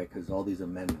 Right, because all these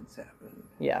amendments happen.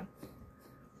 Yeah.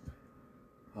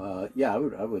 I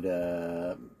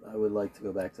would like to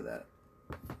go back to that.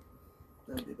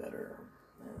 That'd be better.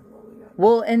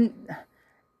 Well, and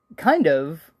kind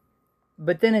of,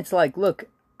 but then it's like, look,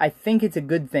 I think it's a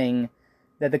good thing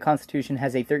that the Constitution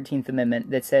has a 13th Amendment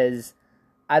that says,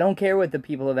 I don't care what the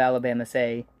people of Alabama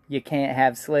say, you can't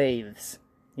have slaves,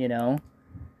 The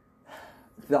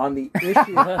on the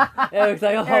issue, Eric's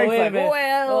like, oh, Eric's wait a like, minute.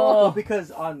 well. Oh.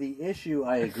 because on the issue,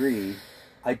 I agree.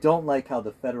 I don't like how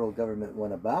the federal government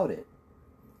went about it,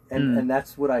 and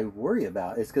that's what I worry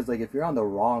about. Is because like if you're on the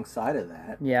wrong side of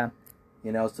that, Yeah.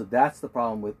 you know, so that's the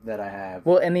problem that I have.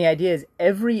 Well, and the idea is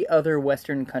every other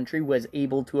Western country was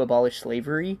able to abolish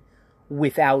slavery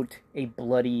without a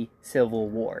bloody civil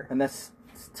war. And that's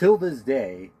till this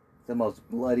day the most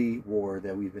bloody war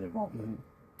that we've been involved in.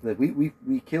 Like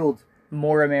we killed,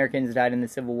 More Americans died in the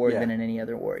Civil War Yeah. than in any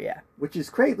other war, yeah. which is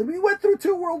great. We went through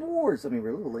 2 world wars. I mean,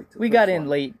 we're a little late to the We got first in one.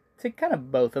 late to kind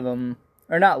of both of them,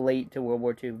 or not late to World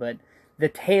War II, but the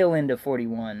tail end of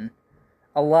 41,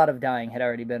 a lot of dying had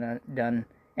already been done.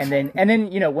 And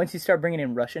then, you know, once you start bringing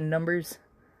in Russian numbers,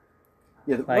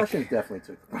 Yeah, the like- Russians definitely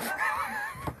took the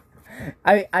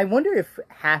I wonder if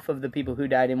half of the people who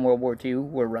died in World War II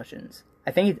were Russians.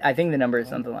 I think the number is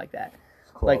something like that.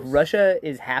 Like close. Russia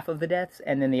is half of the deaths,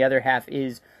 and then the other half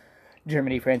is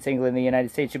Germany, France, England, the United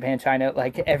States, Japan, China,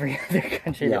 like every other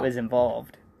country Yeah. that was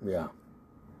involved. Yeah.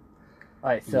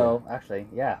 Alright, so actually,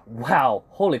 yeah. Wow,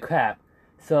 holy crap.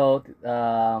 So,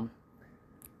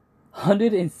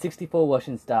 164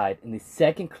 Russians died, and the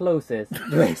second closest.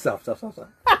 Wait, stop.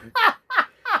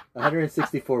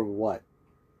 164 what?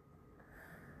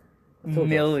 Total.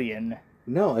 Million.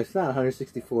 No, it's not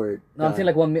 164. No, I'm saying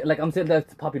like I'm saying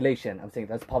that's the population. I'm saying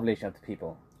that's the population of the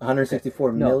people.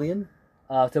 164 No. million?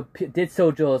 So dead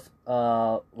soldiers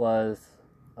was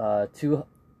 2.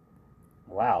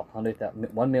 Wow,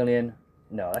 1 million.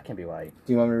 No, that can't be right.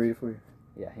 Do you want me to read it for you?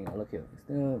 Yeah, hang on, look here.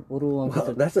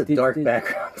 Well, that's a dark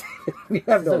background. We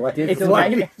have no So light. did- Why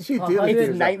so did you do night- this?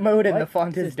 It's night mode and What? the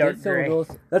font It is says dark dead gray.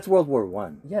 soldiers- That's World War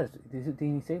One. Yeah, did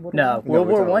you say what? No, No, World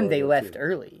we're War talking One World they War left II.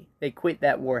 early. They quit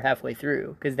that war halfway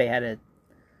through because they had a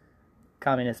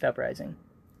communist uprising.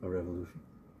 A revolution.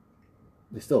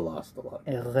 They still lost a lot.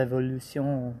 A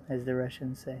révolution, as the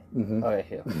Russians say. Mm-hmm. Okay,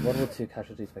 here. World War II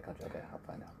casualties by country. Okay, I'll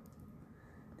find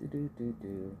out. Do.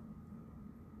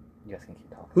 You guys can keep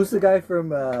talking. Who's the guy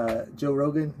from Joe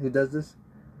Rogan who does this?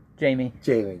 Jamie.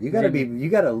 Jamie. You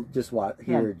gotta just watch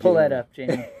Come on, hear. pull Jamie. that up,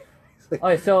 Jamie.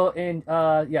 Okay, so in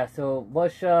so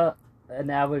Russia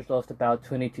an average lost about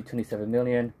 20 to 27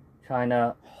 million.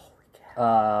 China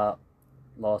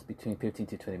lost between 15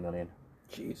 to 20 million.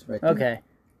 Jeez, right there. Okay.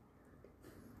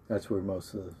 That's where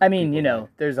most of the I mean, people you know, die.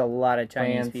 there's a lot of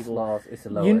Chinese France people. lost is the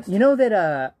You, lowest. you know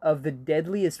that of the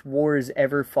deadliest wars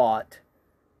ever fought,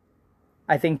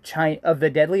 I think of the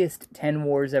deadliest 10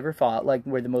 wars ever fought, like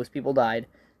where the most people died,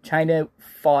 China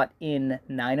fought in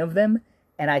 9 of them,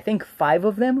 and I think 5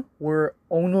 of them were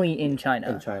only in China.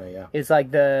 in China, yeah. It's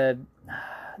like the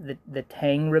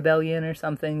Tang Rebellion or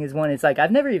something is one. It's like,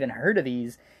 I've never even heard of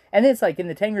these. And it's like, in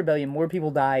the Tang Rebellion, more people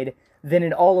died than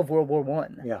in all of World War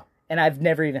One. Yeah. And I've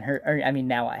never even heard, or, I mean,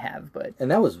 now I have, but...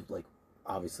 And that was like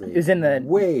obviously It was in the-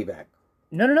 way back.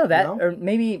 No, that, No? or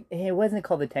maybe, it wasn't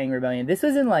called the Tang Rebellion. This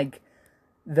was in, like,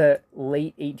 the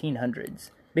late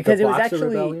 1800s. Because The it was Boxer actually...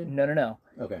 Rebellion? No.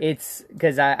 Okay. It's,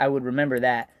 because I would remember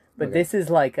that. But Okay. this is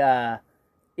like,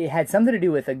 it had something to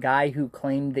do with a guy who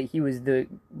claimed that he was the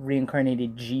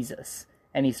reincarnated Jesus.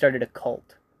 And he started a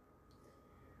cult.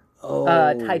 Oh.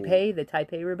 Taipei, the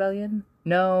Taipei Rebellion?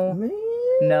 No. Man.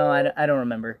 No, I don't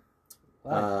remember.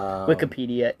 Wow.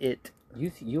 Wikipedia, it.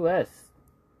 U.S.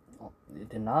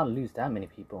 did not lose that many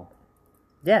people.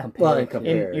 Yeah. Well, in Compared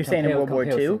compare. You're saying in World War II?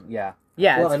 comparison, Yeah.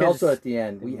 Yeah. Well, it's and 'cause- also at the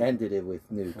end, we ended it with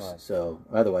nukes, Right. so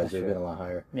otherwise That's it would have true. been a lot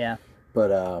higher. Yeah. But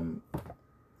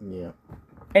yeah,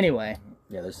 Anyway,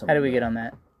 there's some. how do we get on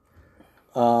that?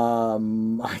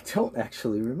 I don't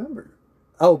actually remember.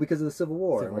 Oh, because of the Civil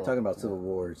War. Civil We're War, talking about yeah. civil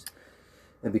wars,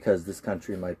 and because this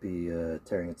country might be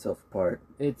tearing itself apart.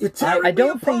 It's You're tearing I me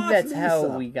don't think apart, that's how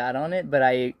Lisa. we got on it, but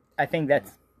I think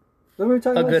that's What were we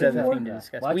talking a about? good Civil other War? thing to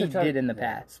discuss. Well, I We could try- did in the yeah.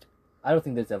 past. I don't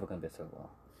think there's ever going to be a civil war.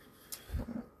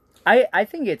 I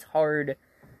think it's hard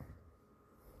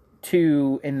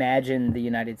to imagine the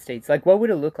United States. Like, what would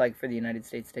it look like for the United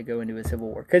States to go into a civil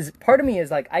war? Because part of me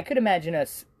is like, I could imagine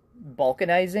us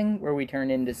balkanizing, where we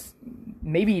turn into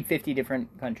maybe 50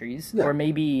 different countries, Yeah. or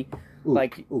maybe Ooh,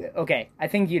 like, ooh. okay, I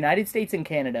think the United States and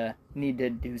Canada need to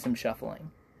do some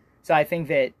shuffling. So I think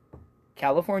that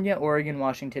California, Oregon,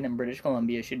 Washington, and British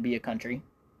Columbia should be a country.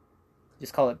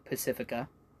 Just call it Pacifica,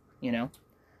 you know?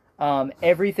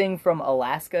 Everything from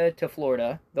Alaska to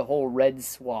Florida, the whole red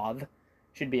swath,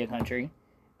 should be a country.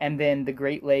 And then the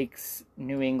Great Lakes,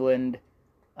 New England,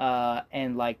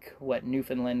 and like,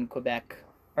 Newfoundland, Quebec.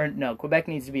 Or no, Quebec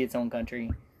needs to be its own country.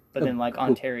 But then like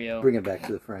Ontario. Bring it back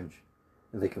to the French,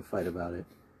 and they can fight about it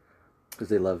because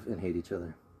they love and hate each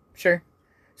other. Sure.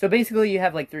 So basically you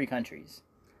have like 3 countries.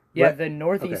 You Right. have the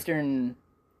northeastern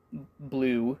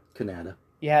blue. Canada.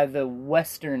 You have the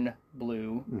western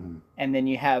blue, Mm-hmm. and then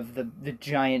you have the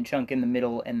giant chunk in the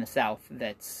middle and the south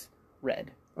that's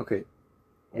red. Okay.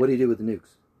 What do you do with the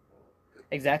nukes?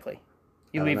 Exactly.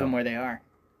 You I don't leave them know. where they are,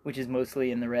 which is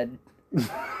mostly in the red. It's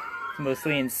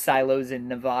mostly in silos in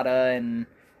Nevada and,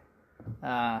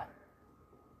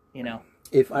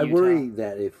 If I Utah. worry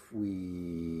that if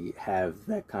we have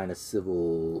that kind of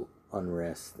civil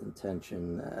unrest and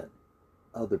tension, that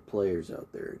other players out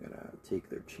there are gonna take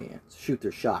their chance, shoot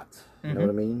their shots. You know what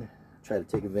I mean? Try to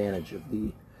take advantage of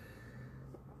the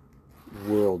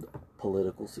world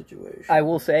political situation. I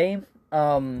will say,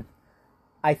 I'm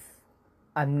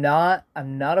not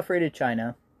afraid of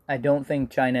China. I don't think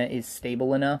China is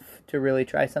stable enough to really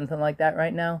try something like that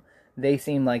right now. They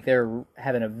seem like they're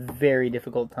having a very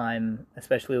difficult time,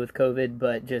 especially with COVID,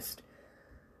 but just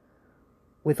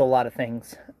with a lot of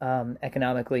things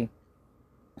economically.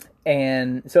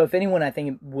 And so if anyone, I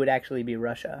think it would actually be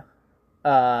Russia.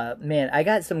 Man, I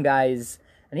got some guys.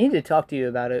 I need to talk to you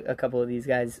about a couple of these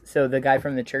guys. So the guy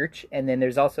from the church, and then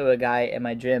there's also a guy at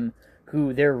my gym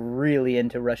who they're really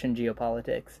into Russian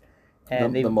geopolitics.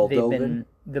 And The they've Moldovan? been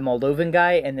the Moldovan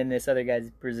guy, and then this other guy's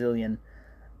Brazilian.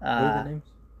 What are the names?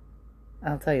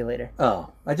 I'll tell you later.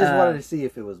 Oh, I just wanted to see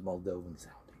if it was Moldovan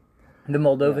sounding. The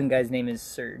Moldovan guy's name is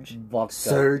Serge. Vodka.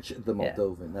 Serge the Yeah.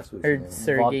 Moldovan. That's what Or his name is.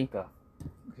 Sergey. Vodka.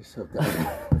 You're so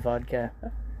dumb. Vodka.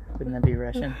 Wouldn't that be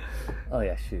Russian? Oh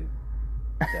yeah, shoot.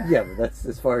 Yeah, but that's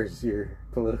as far as your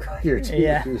political, your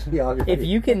Yeah. geography. If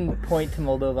you can point to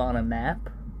Moldova on a map,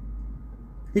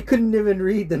 He couldn't even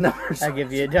read the numbers. I'll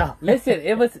give you a job. Listen,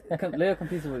 it was little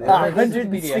confusing with it.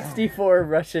 164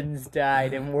 Russians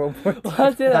died in World War II.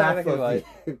 What's it? half I'm of like,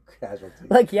 the casualties.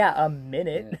 Like, yeah, a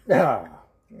minute. Ah,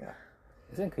 yeah.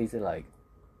 isn't it crazy? Like,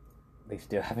 they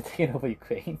still haven't taken over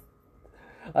Ukraine.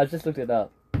 I just looked it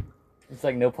up. It's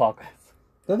like no progress,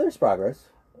 So there's progress.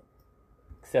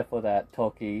 except for that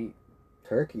Turkey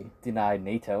Turkey. denied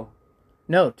NATO.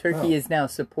 No, Turkey Oh. is now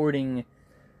supporting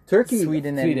Turkey.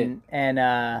 Sweden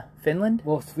and Finland.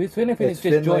 Well, Sweden It's just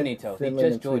Finland, joined NATO. Finland They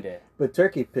just and joined Sweden. it. But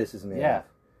Turkey pisses me Yeah. off.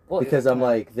 Well, Because I'm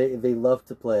like, they love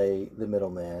to play the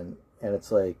middleman. And it's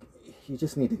like, you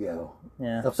just need to go.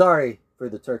 Yeah. I'm sorry for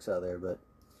the Turks out there, but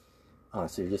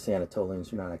honestly, you're just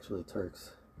Anatolians. You're not actually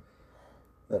Turks.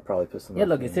 That probably pissed them off. yeah,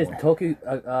 look, it says anymore. Turkey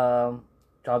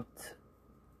dropped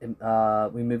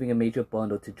removing a major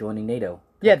bundle to joining NATO.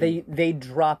 Yeah, they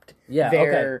dropped Yeah,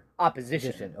 their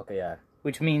opposition, Position. Okay, yeah.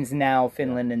 which means now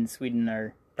Finland and Sweden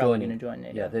are probably going Joining. to join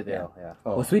NATO. Yeah, they yeah.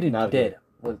 Oh, well, Sweden not did. good.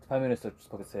 Well, the Prime Minister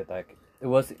spoke and said like it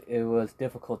was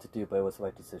difficult to do, but it was the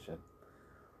right decision.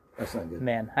 That's not good.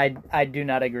 Man, I do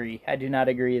not agree. I do not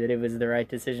agree that it was the right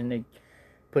decision to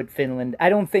put Finland. I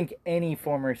don't think any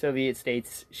former Soviet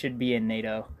states should be in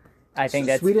NATO. I think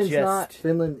that's Sweden's just not.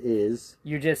 Finland is.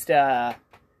 you're just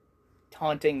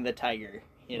taunting the tiger,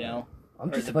 you know. I'm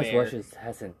Or just the surprised bear. Russia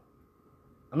hasn't.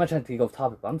 I'm not trying to go off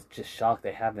topic, but I'm just shocked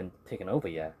they haven't taken over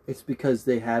yet. It's because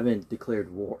they haven't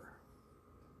declared war.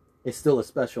 It's still a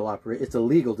special operation. It's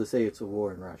illegal to say it's a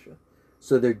war in Russia.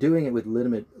 So they're doing it with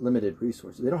limited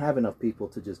resources. They don't have enough people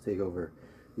to just take over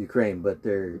Ukraine, but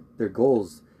their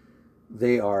goals,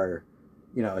 they are,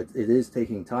 it is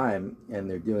taking time, and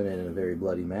they're doing it in a very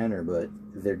bloody manner, but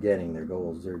they're getting their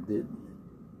goals.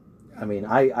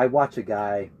 I watch a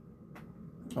guy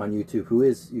on YouTube who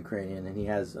is Ukrainian, and he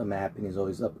has a map, and he's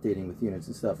always updating with units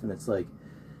and stuff, and it's like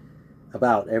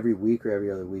about every week or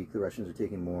every other week, the Russians are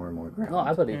taking more and more ground. No,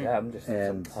 I believe that. I'm just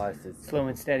And- surprised it's Slow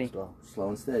and steady. slow. Slow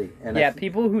and steady. And Yeah,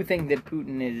 people who think that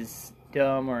Putin is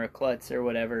dumb or a klutz or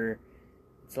whatever,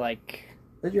 it's like,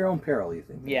 at your own peril, you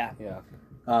think. yeah. Yeah.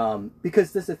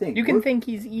 Because this is the thing. You can think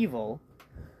he's evil,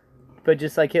 but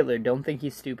just like Hitler, don't think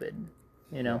he's stupid,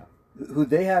 you know? Who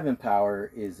they have in power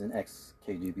is an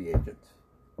ex-KGB agent.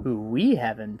 Who we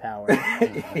have in power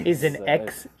is an So,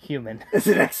 ex-human. It's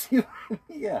an ex-human.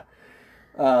 Yeah.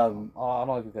 I don't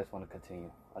know if you guys want to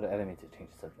continue. I didn't mean to change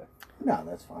the subject. No,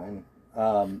 that's fine.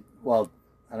 Well,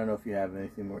 I don't know if you have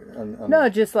anything more. No,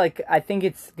 just like, I think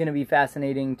it's going to be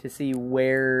fascinating to see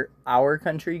where our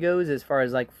country goes as far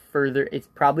as like further. It's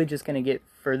probably just going to get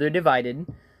further divided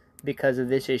because of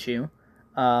this issue.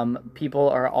 People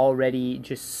are already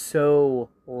just so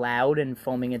loud and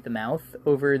foaming at the mouth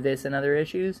over this and other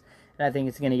issues. And I think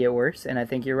it's going to get worse. And I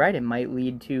think you're right. It might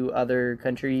lead to other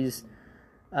countries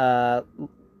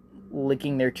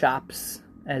licking their chops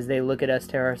as they look at us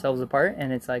tear ourselves apart,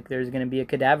 and it's like there's going to be a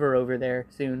cadaver over there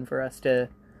soon for us to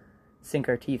sink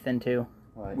our teeth into.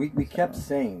 Right. We kept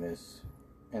saying this,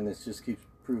 and this just keeps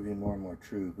proving more and more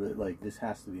true, but like this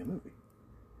has to be a movie.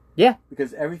 Yeah.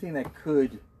 Because everything that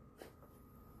could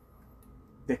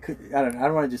that could, I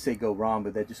don't want to just say go wrong,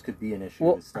 but that just could be an issue.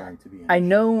 Well, It's starting to be an I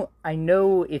issue.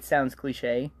 know it sounds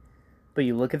cliche, but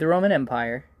you look at the Roman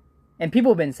Empire, and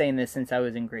people have been saying this since I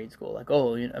was in grade school, like,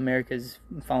 oh, America's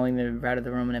following the route of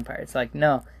the Roman Empire. It's like,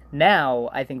 no. Now,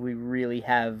 I think we really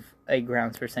have a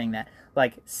grounds for saying that.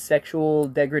 Like, sexual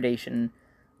degradation,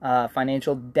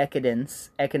 financial decadence,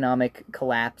 economic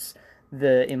collapse,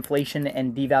 the inflation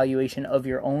and devaluation of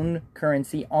your own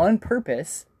currency on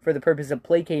purpose, for the purpose of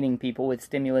placating people with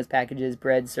stimulus packages,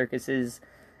 bread, circuses,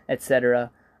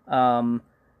 etc.,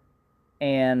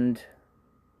 and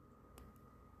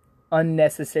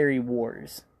unnecessary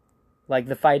wars, like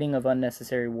the fighting of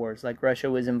unnecessary wars. Like Rome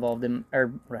was involved in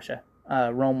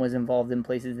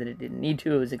places that it didn't need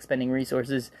to. It was expending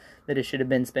resources that it should have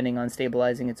been spending on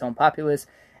stabilizing its own populace.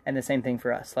 And the same thing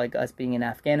for us, like us being in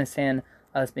Afghanistan,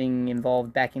 us being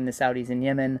involved backing the Saudis in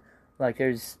Yemen. Like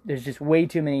there's just way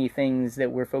too many things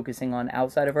that we're focusing on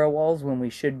outside of our walls when we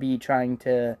should be trying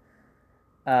to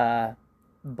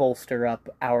bolster up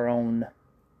our own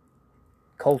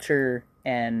culture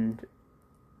and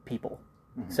people.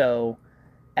 Mm-hmm. So,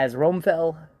 as Rome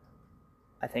fell,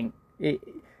 I think,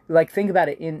 think about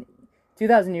it, in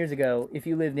 2,000 years ago, if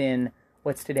you lived in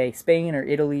what's today Spain or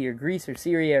Italy or Greece or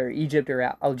Syria or Egypt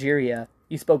or Algeria,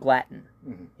 you spoke Latin,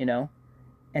 mm-hmm.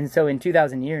 And so in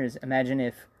 2,000 years, imagine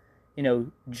if,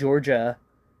 Georgia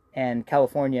and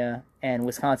California and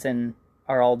Wisconsin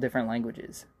are all different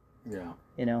languages. Yeah.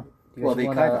 Well, they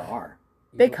kind of are.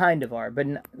 They kind of are, but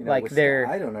they're...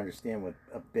 I don't understand what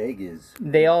a beg is.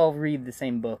 They all read the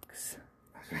same books.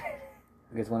 You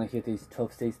guys want to hear these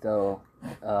 12 states, though,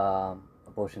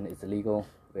 abortion is illegal?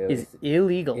 It's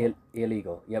illegal.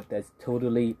 Illegal. Yep, that's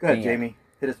totally Go ahead, Jamie.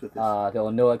 Hit us with this. There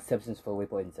are no exceptions for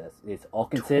rape or incest. It's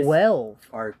Arkansas. 12.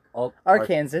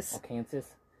 Arkansas.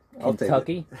 I'll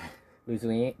Kentucky.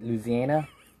 Louisiana.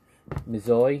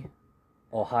 Missouri.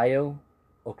 Ohio.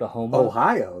 Oklahoma.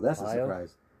 Ohio? That's a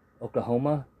surprise.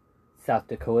 Oklahoma. South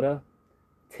Dakota.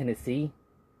 Tennessee.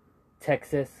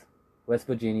 Texas. West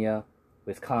Virginia.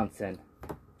 Wisconsin.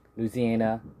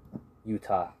 Louisiana.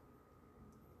 Utah.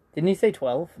 Didn't you say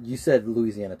 12? You said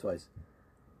Louisiana twice.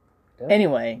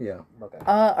 Anyway. Yeah. Okay.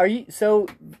 Are you... So,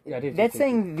 that's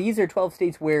saying these are 12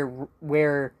 states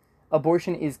where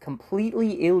abortion is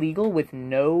completely illegal with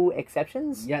no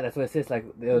exceptions? Yeah, that's what it says. Like,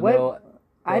 there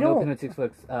are no penalties for...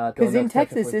 Because in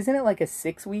Texas, isn't it like a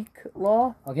 6-week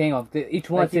law? Okay, hang on. Each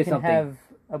one says something. You can have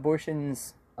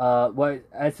abortions...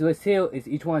 as we say, is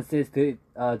each one says there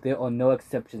are no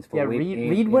exceptions for rape.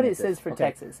 Read what it says for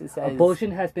Texas. It says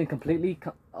abortion has been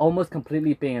almost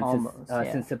completely banned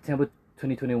since September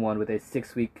 2021 with a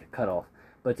 6-week cutoff.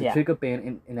 But the trigger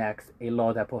ban enacts a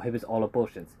law that prohibits all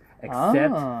abortions,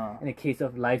 except in a case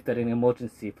of life-threatening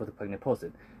emergency for the pregnant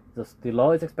person. The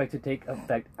law is expected to take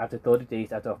effect after 30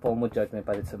 days after a formal judgment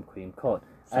by the Supreme Court,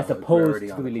 as opposed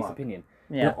to release opinion.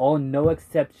 Yeah. There are no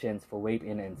exceptions for rape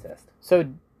and incest. So,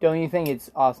 don't you think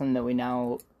it's awesome that we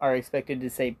now are expected to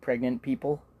say pregnant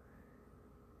people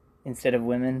instead of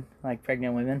women, like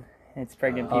pregnant women? It's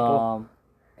pregnant people.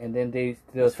 And then there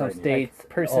are some states... Like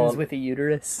persons with a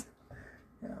uterus.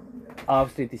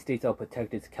 Obviously, the states are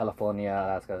protected. California,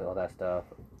 Alaska, all that stuff.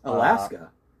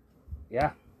 Alaska?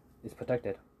 Yeah, it's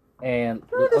protected. And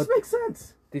this makes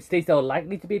sense. The states that are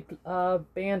likely to be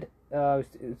banned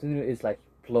is like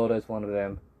Florida is one of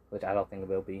them, which I don't think it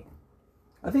will be.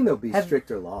 I think there'll be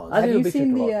stricter laws. Have you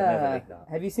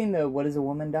seen the What is a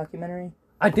Woman documentary?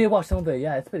 I did watch some of it.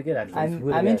 Yeah, it's pretty good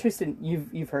actually. I'm interested.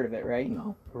 You've heard of it, right?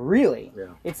 No. Really?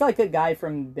 Yeah. It's like a guy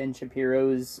from Ben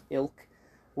Shapiro's ilk,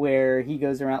 where he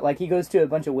goes around, like he goes to a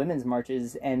bunch of women's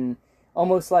marches and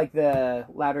almost like the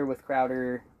Louder with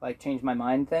Crowder, like Change My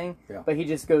Mind thing. Yeah. But he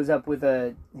just goes up with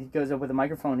a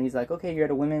microphone. And he's like, okay, you're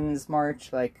at a women's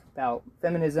march, like about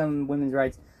feminism, women's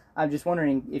rights. I'm just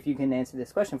wondering if you can answer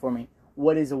this question for me.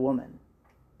 What is a woman?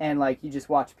 And like you just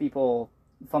watch people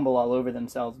fumble all over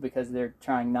themselves because they're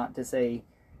trying not to say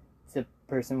it's a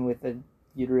person with a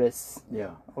uterus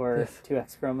or 2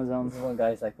 X chromosomes. One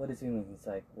guy's like, what is human? He's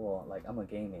like, well, like I'm a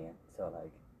gay man, so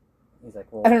like he's like,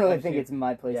 well, I don't really think it's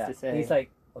my place to say. He's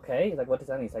like, okay. He's like, what does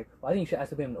that mean? He's like, well, I think you should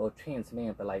ask a woman or a trans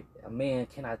man, but like a man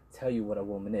cannot tell you what a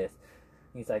woman is.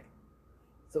 He's like,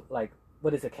 so like,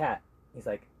 what is a cat? He's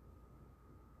like,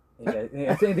 so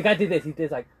the guy did this. He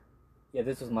did like, yeah,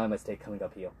 this was my mistake coming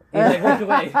up here. He's like, walk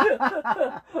away.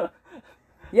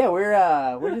 Yeah,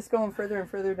 we're just going further and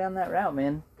further down that route,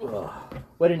 man.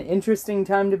 What an interesting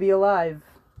time to be alive.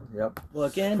 Yep. Well,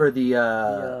 again, for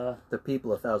the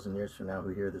people 1,000 years from now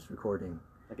who hear this recording,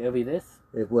 like it'll be this.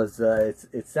 It was.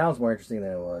 It sounds more interesting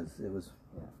than it was. It was.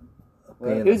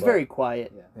 It was very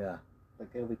quiet. Yeah. Like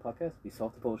it'll be podcast. We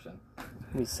solved the potion.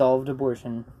 We solved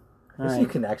abortion. I guess you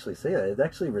can actually say that. It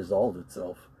actually resolved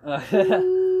itself. It's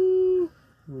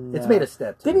No. made a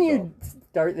step to Didn't resolve. you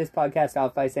start this podcast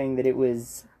off by saying that it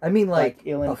was I mean, like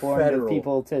ill-informed a federal... of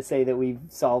people to say that we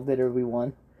solved it or we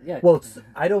won? Yeah. Well,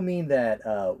 I don't mean that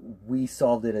we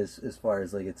solved it as far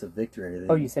as like it's a victory or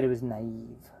anything. Oh, you said it was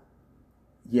naive.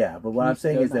 Yeah, but what You I'm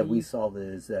saying still is that we naive? solved it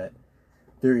is that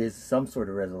there is some sort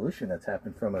of resolution that's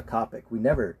happened from a topic. We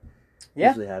never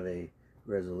usually have a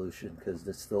resolution because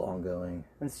it's still ongoing.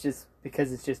 It's just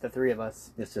because it's just the three of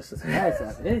us. It's just a Yeah,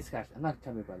 it is actually. I'm not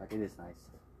talking about like it is nice.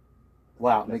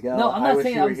 wow, Miguel. No, I'm I not wish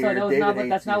saying. you were I'm sorry. here. That was David not. But hates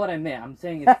that's you. not what I meant. I'm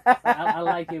saying it's, I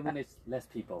like it when it's less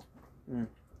people.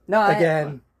 No,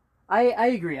 Again, I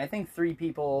agree. I think 3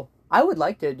 people. I would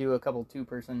like to do a couple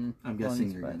 2-person. I'm guessing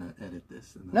ones, you're but- gonna edit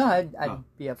this. And No, that's- I'd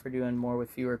be up for doing more with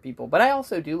fewer people, but I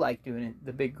also do like doing it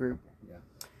the big group. Yeah.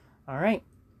 All right,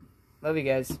 love you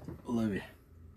guys. Love you.